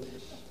group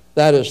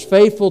that is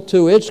faithful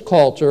to its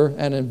culture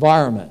and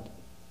environment.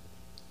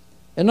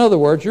 In other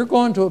words, you're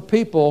going to a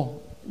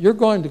people, you're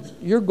going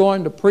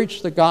to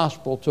preach the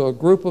gospel to a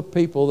group of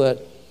people that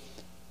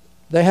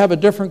they have a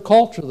different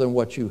culture than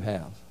what you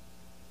have.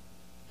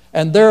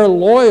 And they're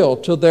loyal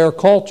to their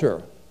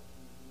culture.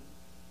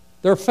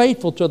 They're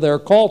faithful to their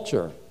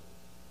culture.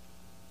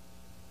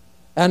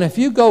 And if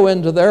you go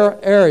into their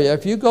area,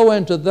 if you go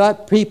into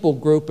that people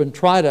group and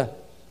try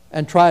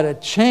to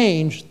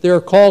change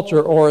their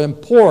culture or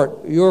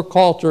import your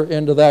culture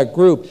into that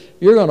group,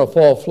 you're going to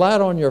fall flat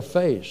on your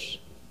face.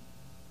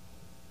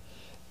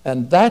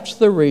 And that's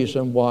the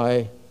reason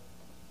why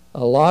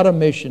a lot of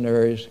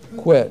missionaries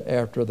quit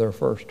after their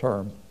first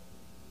term.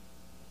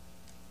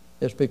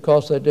 It's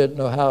because they didn't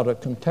know how to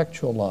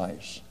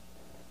contextualize.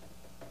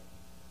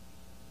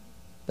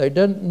 They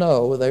didn't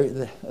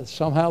know,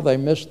 somehow they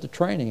missed the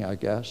training, I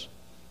guess,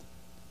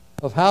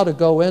 of how to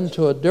go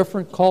into a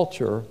different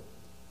culture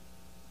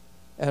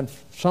and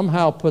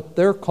somehow put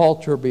their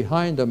culture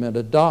behind them and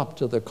adopt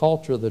to the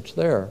culture that's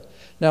there.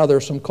 Now,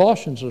 there's some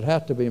cautions that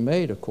have to be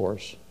made, of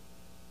course.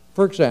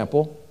 For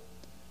example,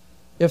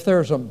 if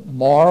there's a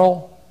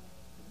moral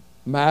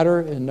matter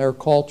in their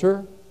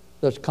culture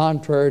that's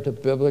contrary to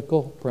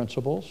biblical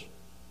principles,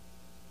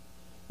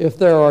 if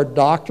there are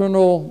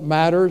doctrinal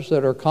matters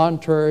that are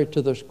contrary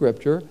to the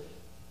Scripture,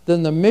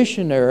 then the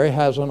missionary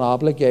has an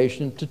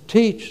obligation to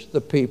teach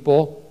the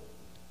people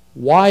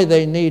why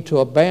they need to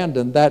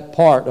abandon that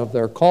part of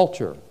their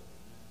culture.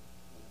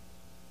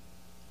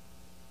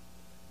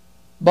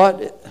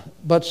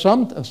 But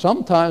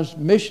sometimes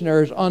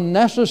missionaries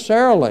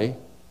unnecessarily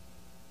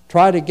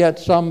try to get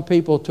some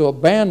people to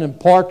abandon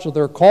parts of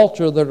their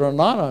culture that are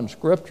not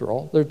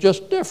unscriptural. They're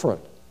just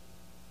different.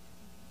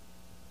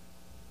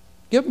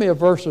 Give me a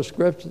verse of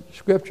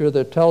Scripture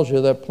that tells you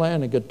that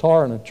playing a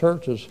guitar in a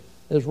church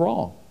is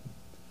wrong.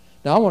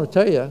 Now, I want to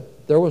tell you,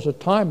 there was a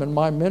time in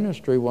my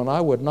ministry when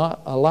I would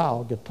not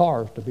allow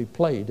guitars to be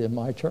played in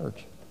my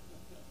church.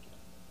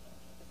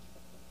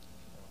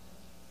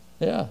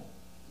 Yeah.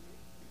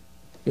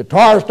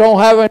 Guitars don't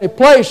have any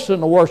place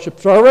in the worship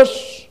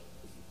service.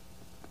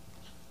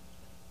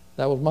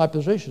 That was my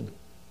position.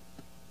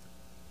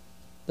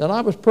 Then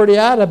I was pretty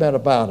adamant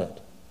about it.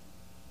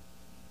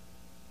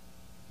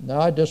 Now,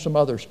 I did some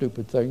other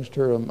stupid things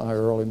too in my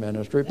early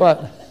ministry,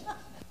 but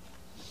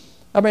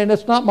I mean,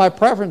 it's not my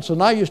preference,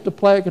 and I used to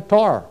play a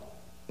guitar,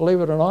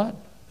 believe it or not.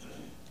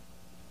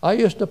 I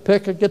used to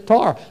pick a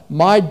guitar.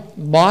 My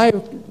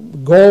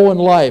goal in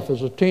life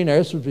as a teenager,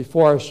 this was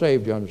before I was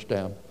saved, you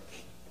understand.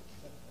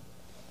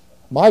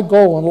 My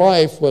goal in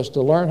life was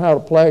to learn how to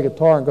play a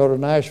guitar and go to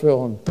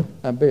Nashville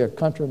and be a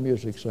country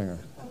music singer.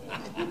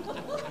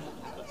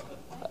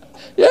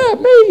 Yeah,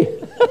 me.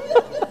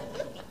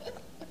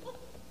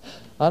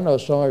 I know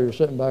some of you are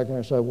sitting back there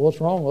and say, what's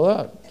wrong with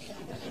that?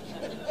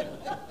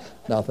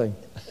 Nothing.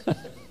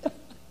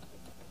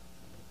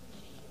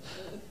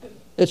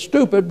 It's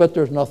stupid, but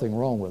there's nothing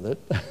wrong with it.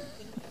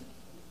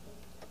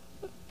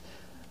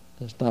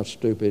 It's not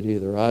stupid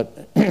either.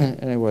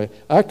 Anyway,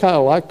 I kind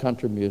of like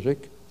country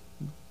music.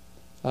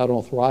 I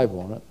don't thrive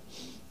on it.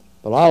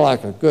 But I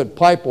like a good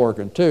pipe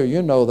organ, too.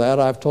 You know that.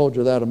 I've told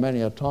you that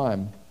many a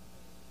time.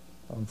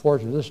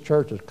 Unfortunately, this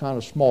church is kind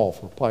of small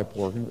for pipe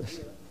organ.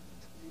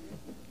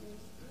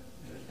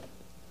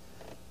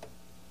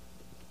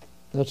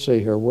 Let's see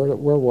here.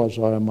 Where was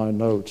I in my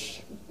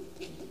notes?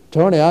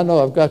 Tony, I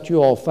know I've got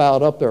you all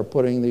fouled up there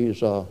putting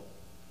these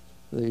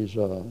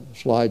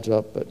slides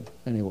up, but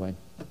anyway.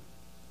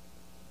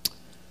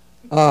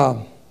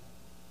 I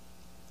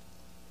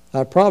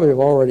probably have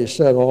already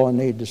said all I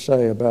need to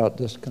say about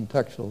this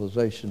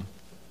contextualization.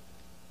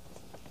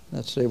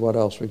 Let's see what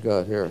else we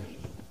got here.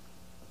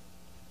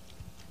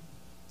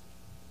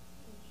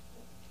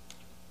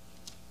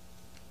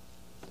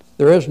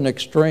 There is an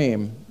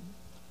extreme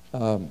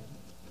on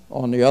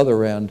the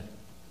other end.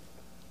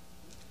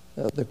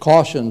 The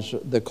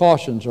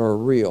cautions are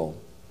real.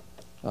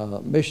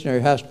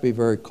 Missionary has to be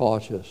very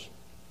cautious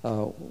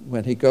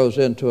when he goes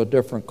into a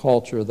different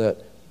culture that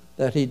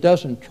he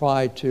doesn't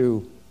try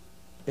to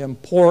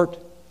import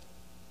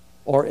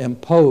or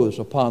impose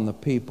upon the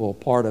people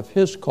part of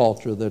his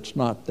culture that's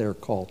not their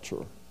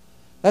culture.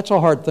 That's a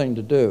hard thing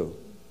to do.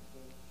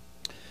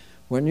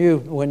 When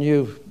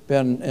you've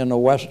been in a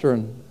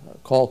Western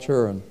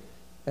culture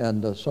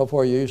and so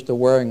forth, you're used to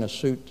wearing a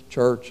suit to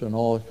church and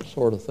all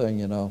sort of thing,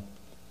 you know.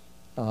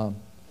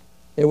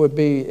 It would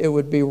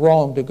be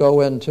wrong to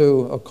go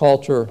into a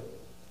culture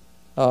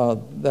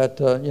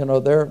that you know,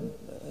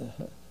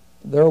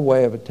 their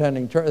way of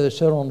attending church, they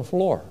sit on the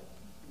floor.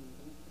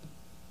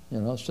 You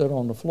know, sit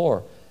on the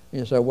floor.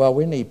 You say, well,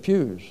 we need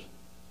pews.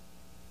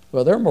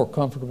 Well, they're more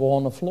comfortable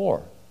on the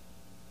floor.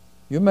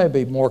 You may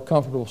be more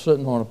comfortable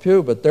sitting on a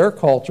pew, but their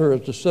culture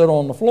is to sit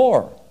on the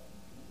floor.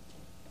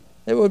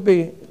 It would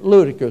be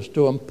ludicrous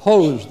to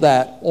impose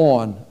that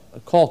on a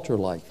culture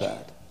like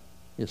that,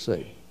 you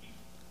see.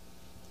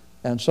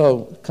 And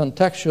so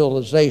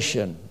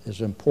contextualization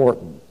is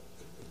important.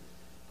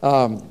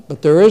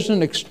 But there is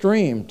an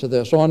extreme to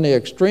this. On the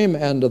extreme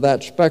end of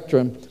that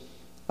spectrum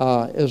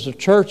is a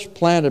church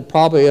planted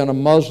probably in a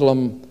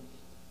Muslim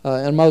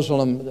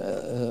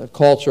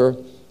culture,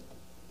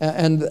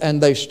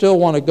 and they still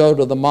want to go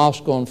to the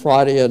mosque on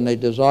Friday, and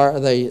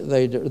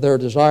their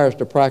desire is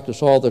to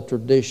practice all the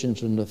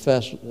traditions and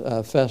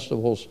the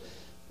festivals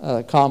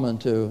common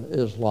to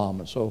Islam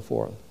and so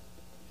forth.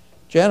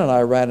 Jen and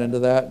I ran into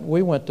that.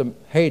 We went to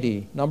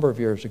Haiti a number of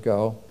years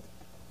ago,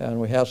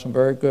 and we have some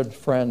very good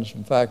friends.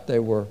 In fact, they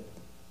were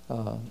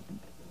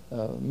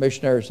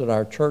missionaries that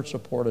our church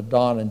supported,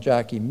 Don and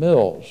Jackie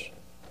Mills.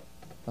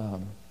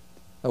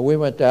 We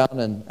went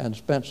down and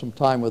spent some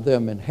time with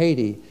them in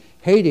Haiti.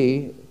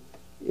 Haiti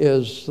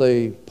is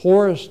the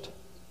poorest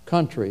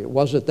country. It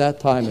was at that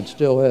time, it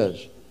still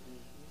is.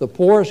 The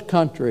poorest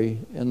country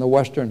in the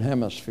Western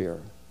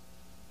Hemisphere.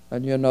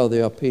 And you know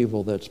the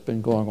upheaval that's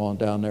been going on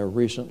down there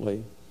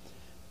recently.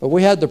 But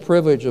we had the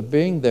privilege of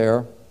being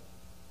there,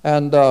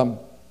 and there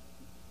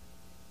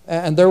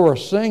were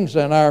things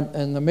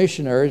and the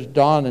missionaries,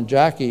 Don and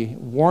Jackie,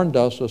 warned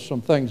us of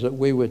some things that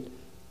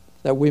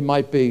we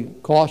might be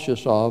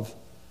cautious of.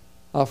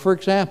 For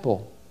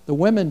example, the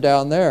women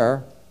down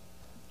there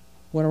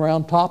went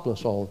around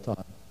topless all the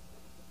time.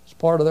 It's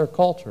part of their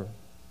culture.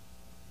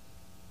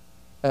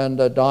 And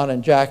Don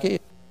and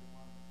Jackie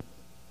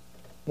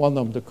won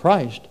them to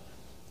Christ.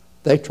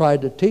 They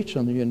tried to teach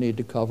them that you need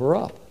to cover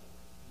up.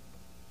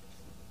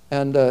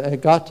 And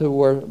it got to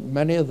where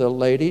many of the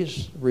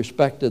ladies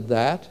respected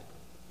that.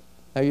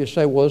 Now you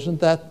say,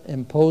 wasn't that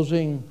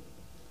imposing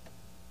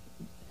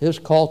his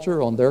culture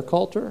on their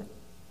culture?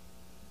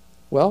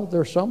 Well,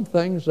 there's some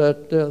things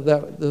that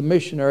the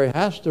missionary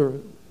has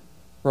to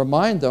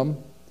remind them.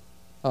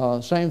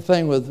 Same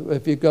thing with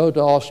if you go to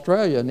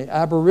Australia and the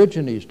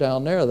Aborigines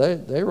down there,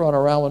 they run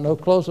around with no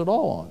clothes at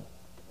all on.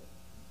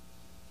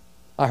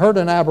 I heard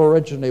an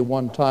Aborigine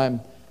one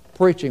time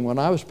preaching when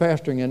I was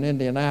pastoring in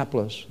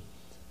Indianapolis.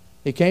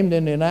 He came to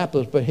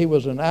Indianapolis, but he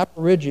was an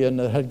Aborigine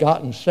that had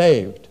gotten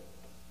saved.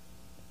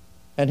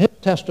 And his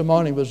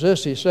testimony was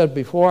this. He said,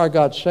 before I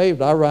got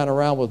saved, I ran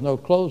around with no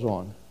clothes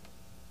on.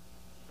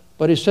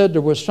 But he said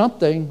there was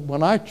something,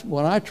 when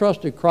I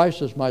trusted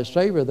Christ as my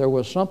Savior, there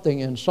was something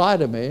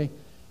inside of me.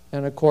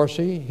 And of course,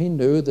 he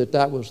knew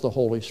that was the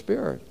Holy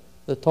Spirit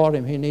that taught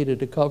him he needed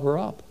to cover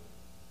up.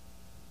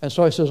 And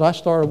so he says, I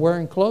started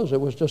wearing clothes. It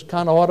was just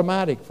kind of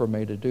automatic for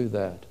me to do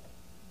that.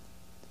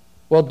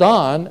 Well,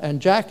 Don and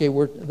Jackie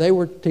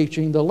were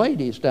teaching the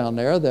ladies down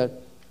there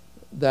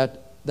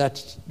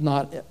that's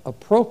not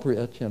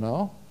appropriate, you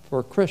know, for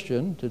a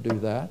Christian to do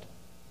that.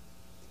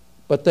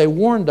 But they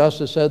warned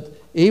us and said,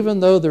 even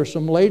though there's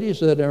some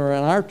ladies that are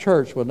in our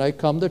church, when they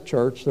come to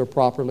church, they're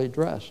properly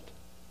dressed.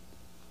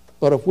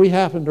 But if we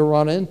happen to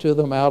run into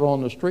them out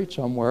on the street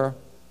somewhere,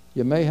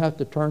 you may have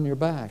to turn your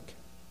back.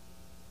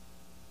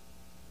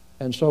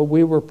 And so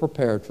we were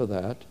prepared for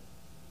that.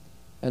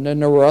 And then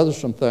there were other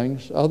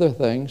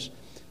things.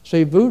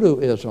 See,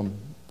 voodooism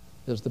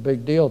is the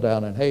big deal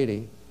down in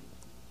Haiti.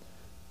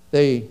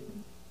 the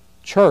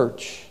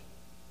church,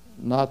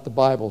 not the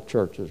Bible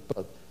churches,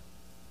 but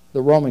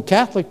the Roman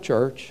Catholic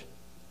Church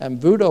and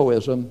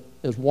Voodooism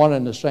is one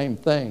and the same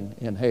thing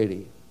in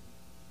Haiti.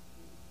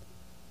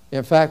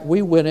 In fact,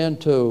 we went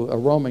into a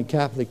Roman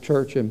Catholic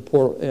church in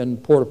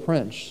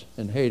Port-au-Prince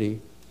in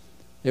Haiti.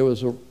 It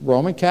was a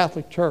Roman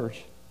Catholic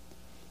church,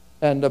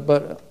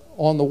 but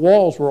on the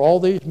walls were all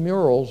these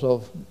murals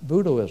of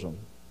Voodooism,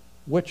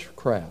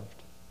 witchcraft,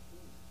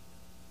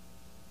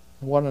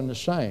 one and the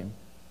same.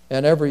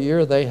 And every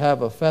year they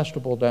have a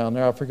festival down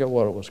there, I forget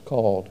what it was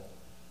called,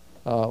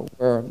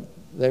 where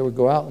they would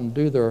go out and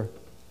do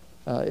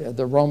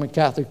the Roman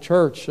Catholic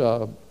Church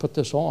put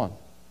this on.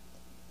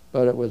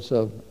 But it was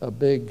a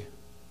big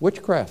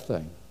witchcraft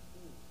thing.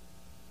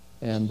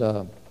 And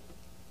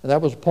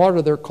that was part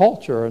of their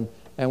culture,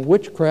 and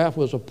witchcraft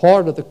was a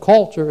part of the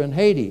culture in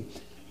Haiti.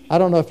 I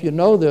don't know if you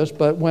know this,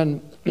 but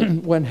when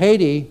when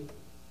Haiti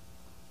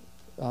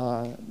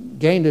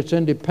gained its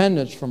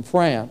independence from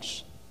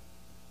France,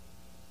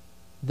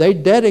 they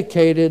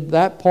dedicated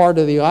that part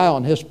of the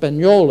island.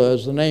 Hispaniola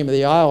is the name of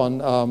the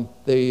island,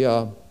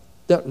 the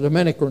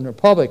Dominican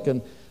Republic.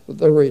 And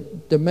the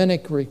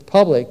Dominican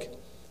Republic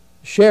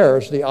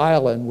shares the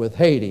island with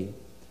Haiti.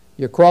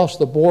 You cross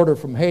the border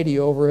from Haiti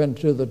over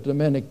into the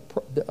Dominican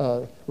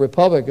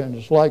Republic, and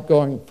it's like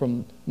going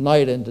from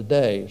night into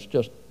day. It's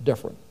just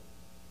different.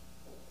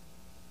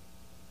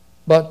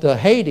 But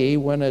Haiti,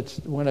 when it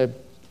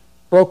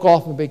broke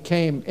off and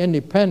became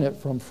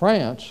independent from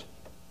France,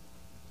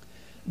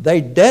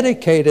 they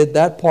dedicated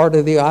that part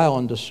of the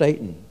island to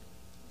Satan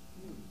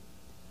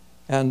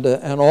and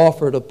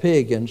offered a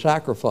pig in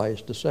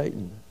sacrifice to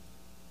Satan.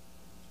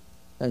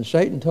 And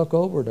Satan took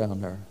over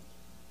down there.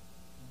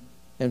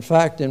 In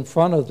fact, in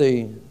front of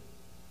the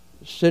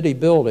city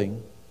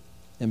building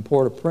in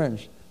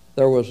Port-au-Prince,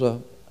 there was a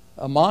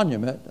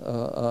monument. It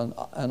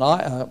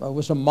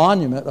was a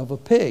monument of a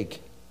pig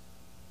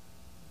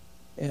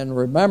in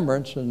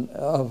remembrance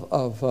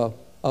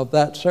of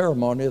that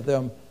ceremony of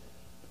them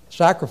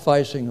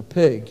sacrificing a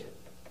pig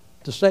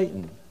to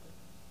Satan.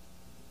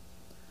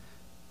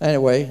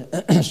 Anyway,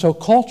 so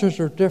cultures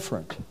are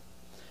different,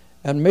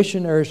 and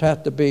missionaries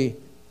have to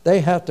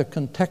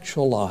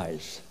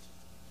contextualize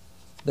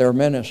their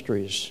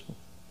ministries.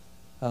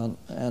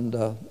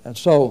 And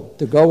so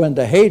to go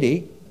into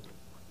Haiti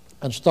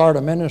and start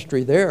a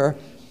ministry there,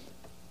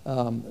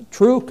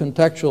 true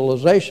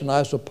contextualization,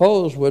 I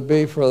suppose, would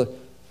be for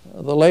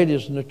the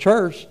ladies in the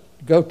church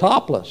to go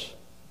topless.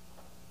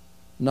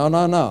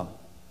 No.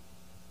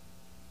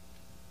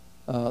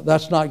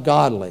 That's not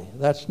godly.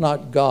 That's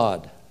not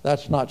God.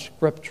 That's not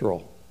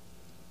scriptural.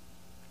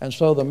 And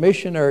so the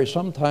missionaries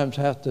sometimes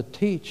have to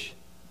teach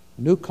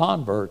new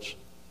converts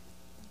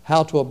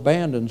how to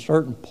abandon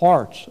certain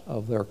parts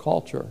of their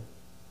culture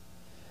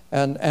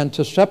and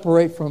to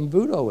separate from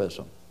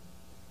voodooism.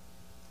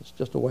 It's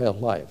just a way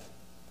of life.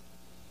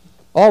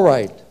 All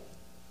right.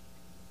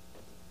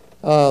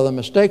 The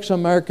mistakes of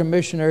American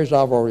missionaries,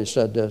 I've already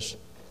said this.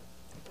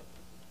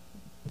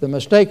 The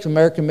mistakes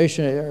American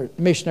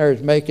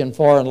missionaries make in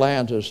foreign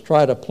lands is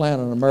try to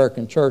plant an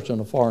American church in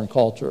a foreign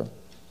culture.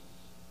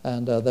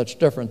 And that's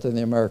different than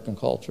the American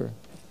culture.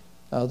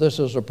 This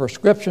is a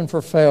prescription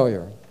for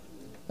failure.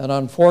 And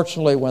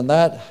unfortunately, when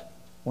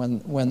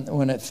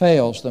it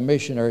fails, the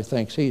missionary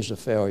thinks he's a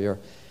failure.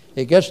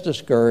 He gets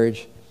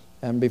discouraged,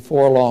 and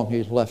before long,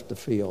 he's left the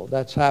field.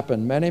 That's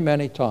happened many,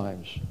 many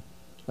times.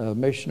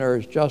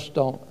 Missionaries just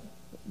don't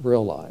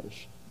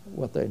realize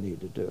what they need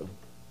to do.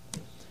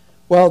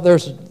 Well,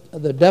 there's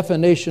the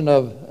definition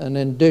of an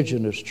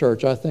indigenous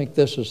church. I think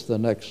this is the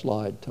next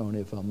slide,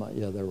 Tony, if I'm not.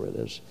 Yeah, there it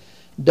is.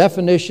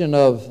 Definition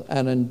of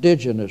an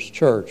indigenous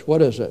church.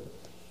 What is it?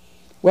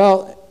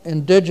 Well,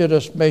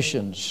 indigenous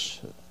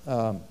missions.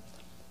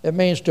 It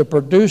means to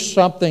produce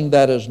something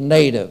that is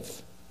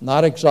native,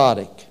 not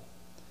exotic.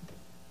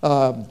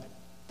 The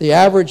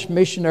average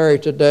missionary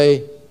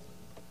today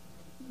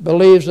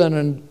believes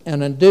in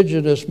an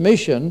indigenous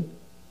mission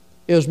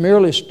is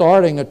merely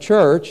starting a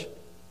church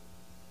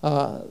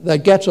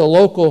that gets a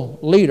local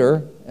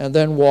leader and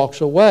then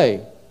walks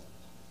away.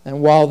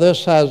 And while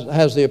this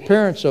has the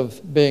appearance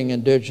of being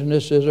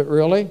indigenous, is it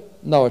really?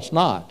 No, it's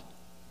not.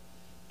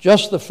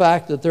 Just the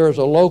fact that there is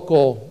a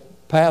local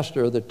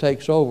pastor that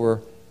takes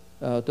over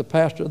to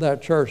pastor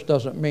that church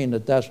doesn't mean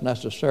that that's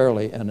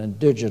necessarily an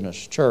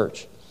indigenous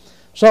church.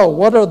 So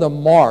what are the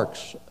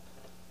marks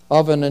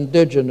of an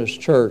indigenous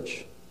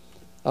church,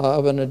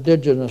 of an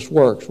indigenous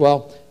work?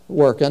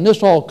 And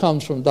this all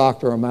comes from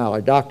Dr.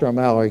 O'Malley. Dr.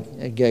 O'Malley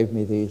gave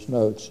me these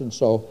notes. And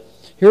so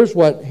here's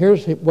what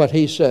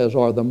he says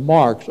are the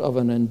marks of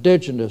an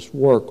indigenous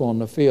work on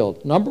the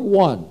field. Number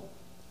one,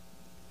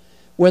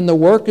 when the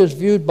work is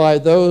viewed by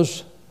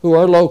those who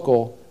are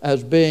local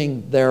as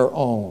being their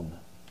own.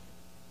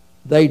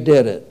 They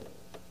did it.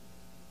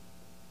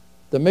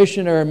 The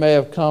missionary may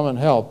have come and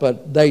helped,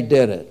 but they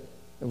did it.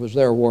 It was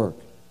their work.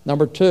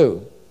 Number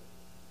two,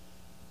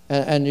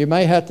 and you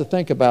may have to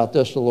think about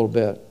this a little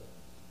bit.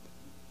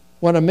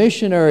 When a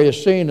missionary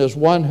is seen as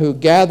one who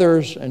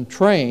gathers and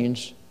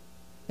trains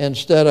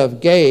instead of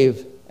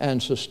gave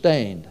and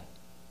sustained.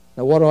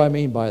 Now, what do I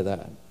mean by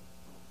that?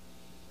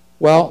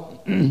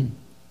 Well,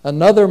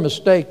 another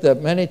mistake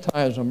that many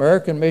times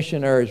American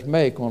missionaries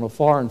make on a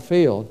foreign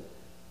field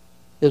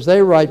is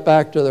they write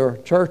back to their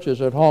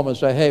churches at home and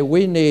say, hey,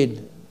 we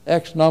need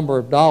X number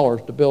of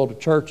dollars to build a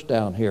church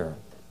down here.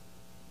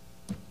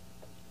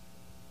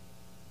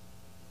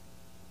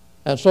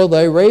 And so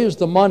they raise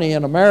the money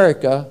in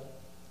America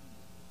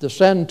to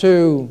send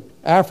to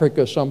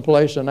Africa,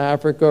 someplace in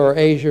Africa or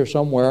Asia or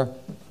somewhere,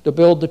 to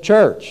build the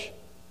church.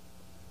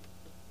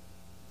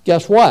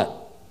 Guess what?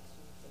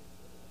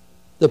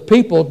 The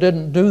people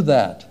didn't do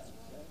that.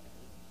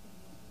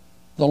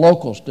 The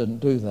locals didn't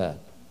do that.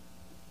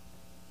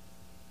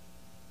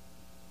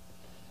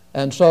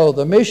 And so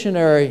the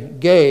missionary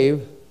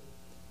gave,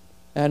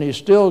 and he's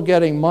still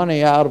getting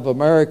money out of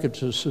America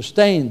to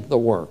sustain the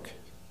work.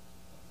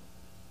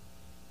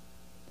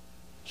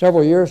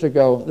 Several years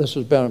ago, this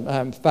has been,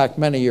 in fact,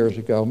 many years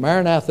ago,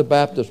 Maranatha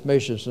Baptist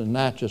Missions in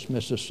Natchez,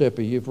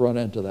 Mississippi, you've run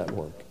into that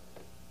work.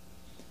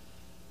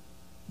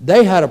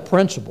 They had a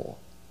principle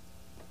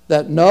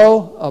that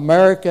no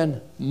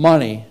American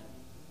money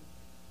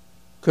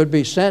could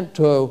be sent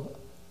to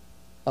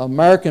an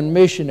American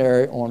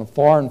missionary on a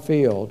foreign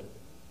field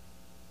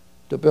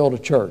to build a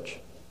church.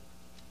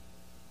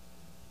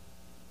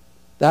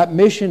 That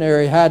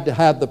missionary had to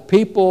have the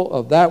people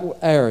of that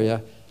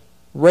area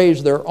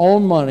raise their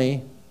own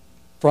money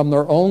from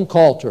their own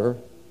culture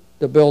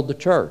to build the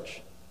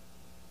church.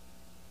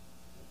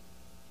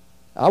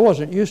 I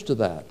wasn't used to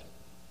that,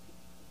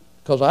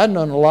 because I'd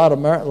known a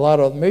lot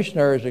of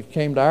missionaries that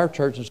came to our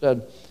church and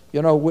said,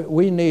 you know,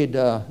 we need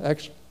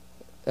X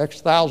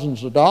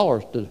thousands of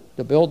dollars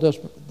to build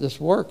this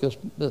work,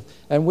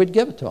 and we'd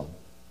give it to them.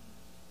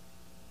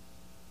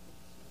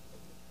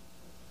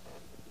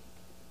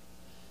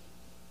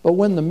 But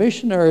when the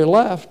missionary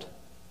left,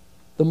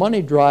 the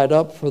money dried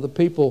up for the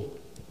people,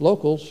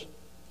 locals,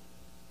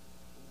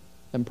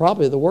 and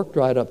probably the work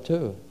dried up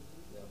too,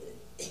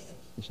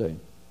 you see.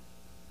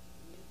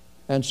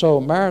 And so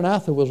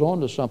Maranatha was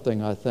onto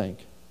something, I think,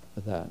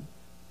 with that.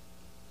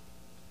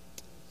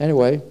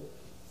 Anyway,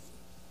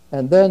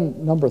 and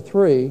then number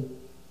 3,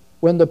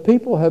 when the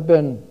people have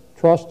been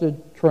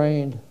trusted,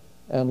 trained,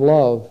 and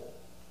loved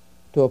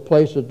to a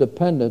place of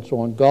dependence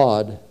on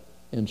God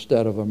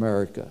instead of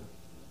America.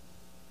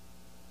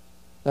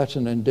 That's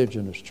an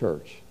indigenous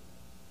church.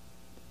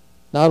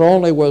 Not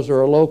only was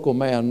there a local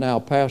man now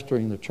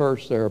pastoring the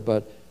church there,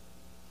 but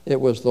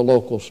it was the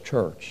locals'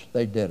 church.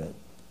 They did it.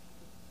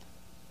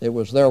 It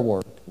was their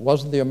work. It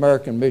wasn't the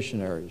American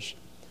missionaries.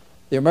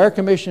 The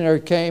American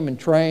missionary came and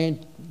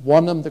trained,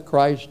 won them to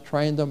Christ,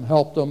 trained them,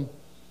 helped them.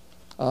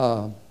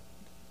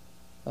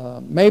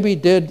 Maybe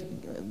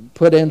did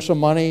put in some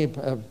money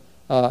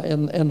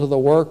into the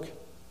work,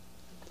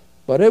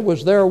 but it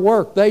was their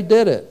work. They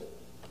did it.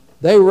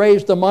 They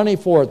raised the money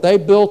for it. They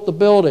built the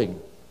building.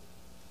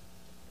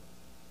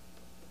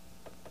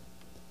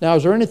 Now,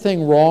 is there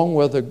anything wrong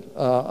with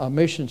a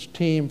missions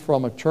team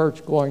from a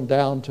church going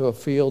down to a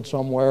field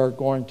somewhere,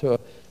 going to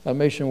a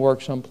mission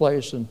work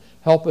someplace and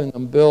helping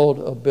them build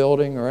a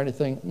building or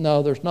anything?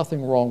 No, there's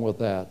nothing wrong with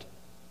that.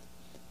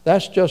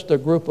 That's just a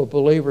group of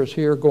believers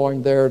here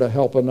going there to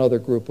help another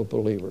group of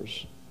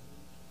believers.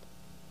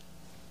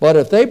 But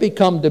if they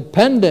become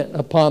dependent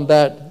upon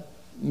that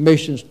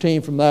missions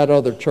team from that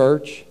other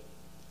church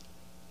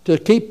to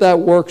keep that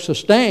work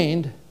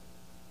sustained,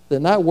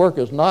 then that work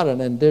is not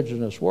an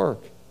indigenous work.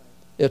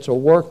 It's a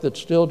work that's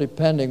still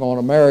depending on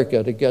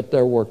America to get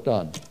their work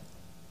done.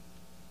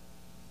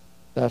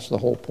 That's the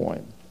whole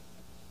point.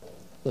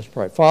 Let's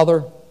pray.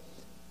 Father,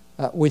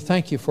 we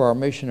thank you for our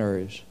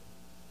missionaries.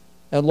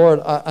 And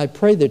Lord, I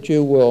pray that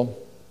you will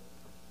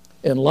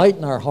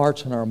enlighten our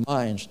hearts and our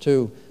minds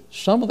to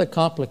some of the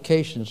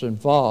complications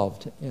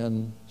involved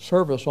in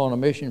service on a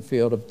mission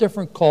field of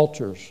different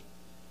cultures,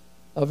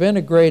 of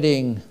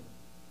integrating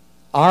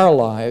our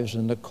lives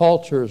and the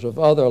cultures of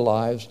other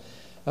lives,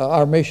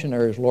 our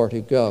missionaries, Lord, who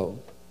go.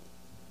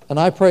 And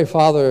I pray,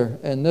 Father,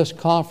 in this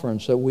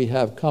conference that we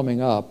have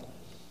coming up,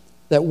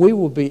 that we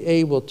will be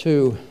able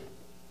to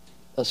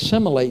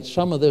assimilate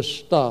some of this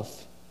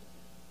stuff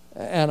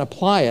and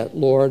apply it,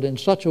 Lord, in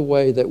such a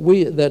way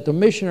that the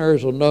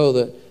missionaries will know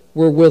that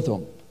we're with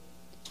them.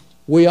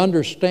 We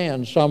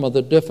understand some of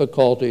the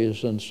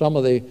difficulties and some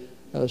of the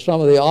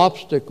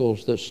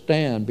obstacles that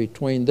stand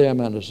between them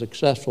and a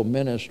successful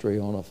ministry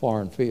on a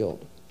foreign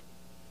field.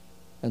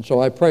 And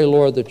so I pray,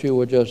 Lord, that you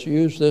would just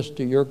use this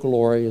to your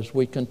glory as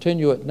we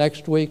continue it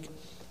next week.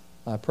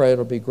 I pray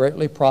it'll be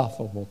greatly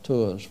profitable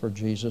to us. For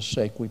Jesus'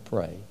 sake we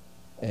pray.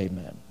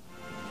 Amen.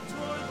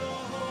 Toward the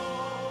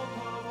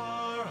hope of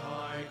our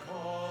high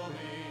calling,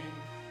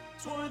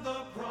 toward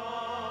the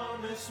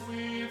promise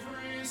we've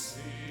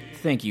received.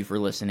 Thank you for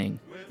listening.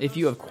 If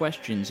you have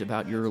questions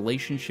about your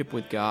relationship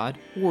with God,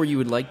 or you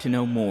would like to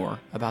know more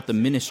about the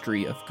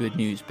ministry of Good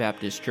News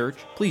Baptist Church,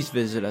 please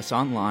visit us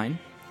online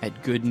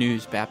at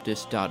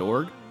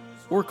goodnewsbaptist.org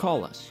or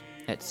call us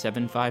at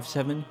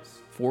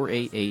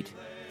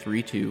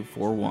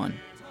 757-488-3241.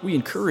 We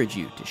encourage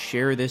you to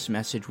share this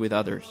message with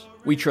others.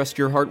 We trust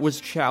your heart was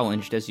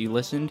challenged as you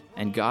listened,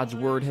 and God's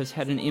Word has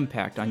had an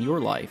impact on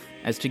your life,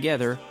 as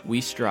together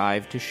we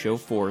strive to show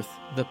forth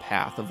the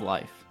path of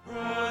life.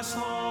 Press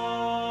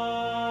on.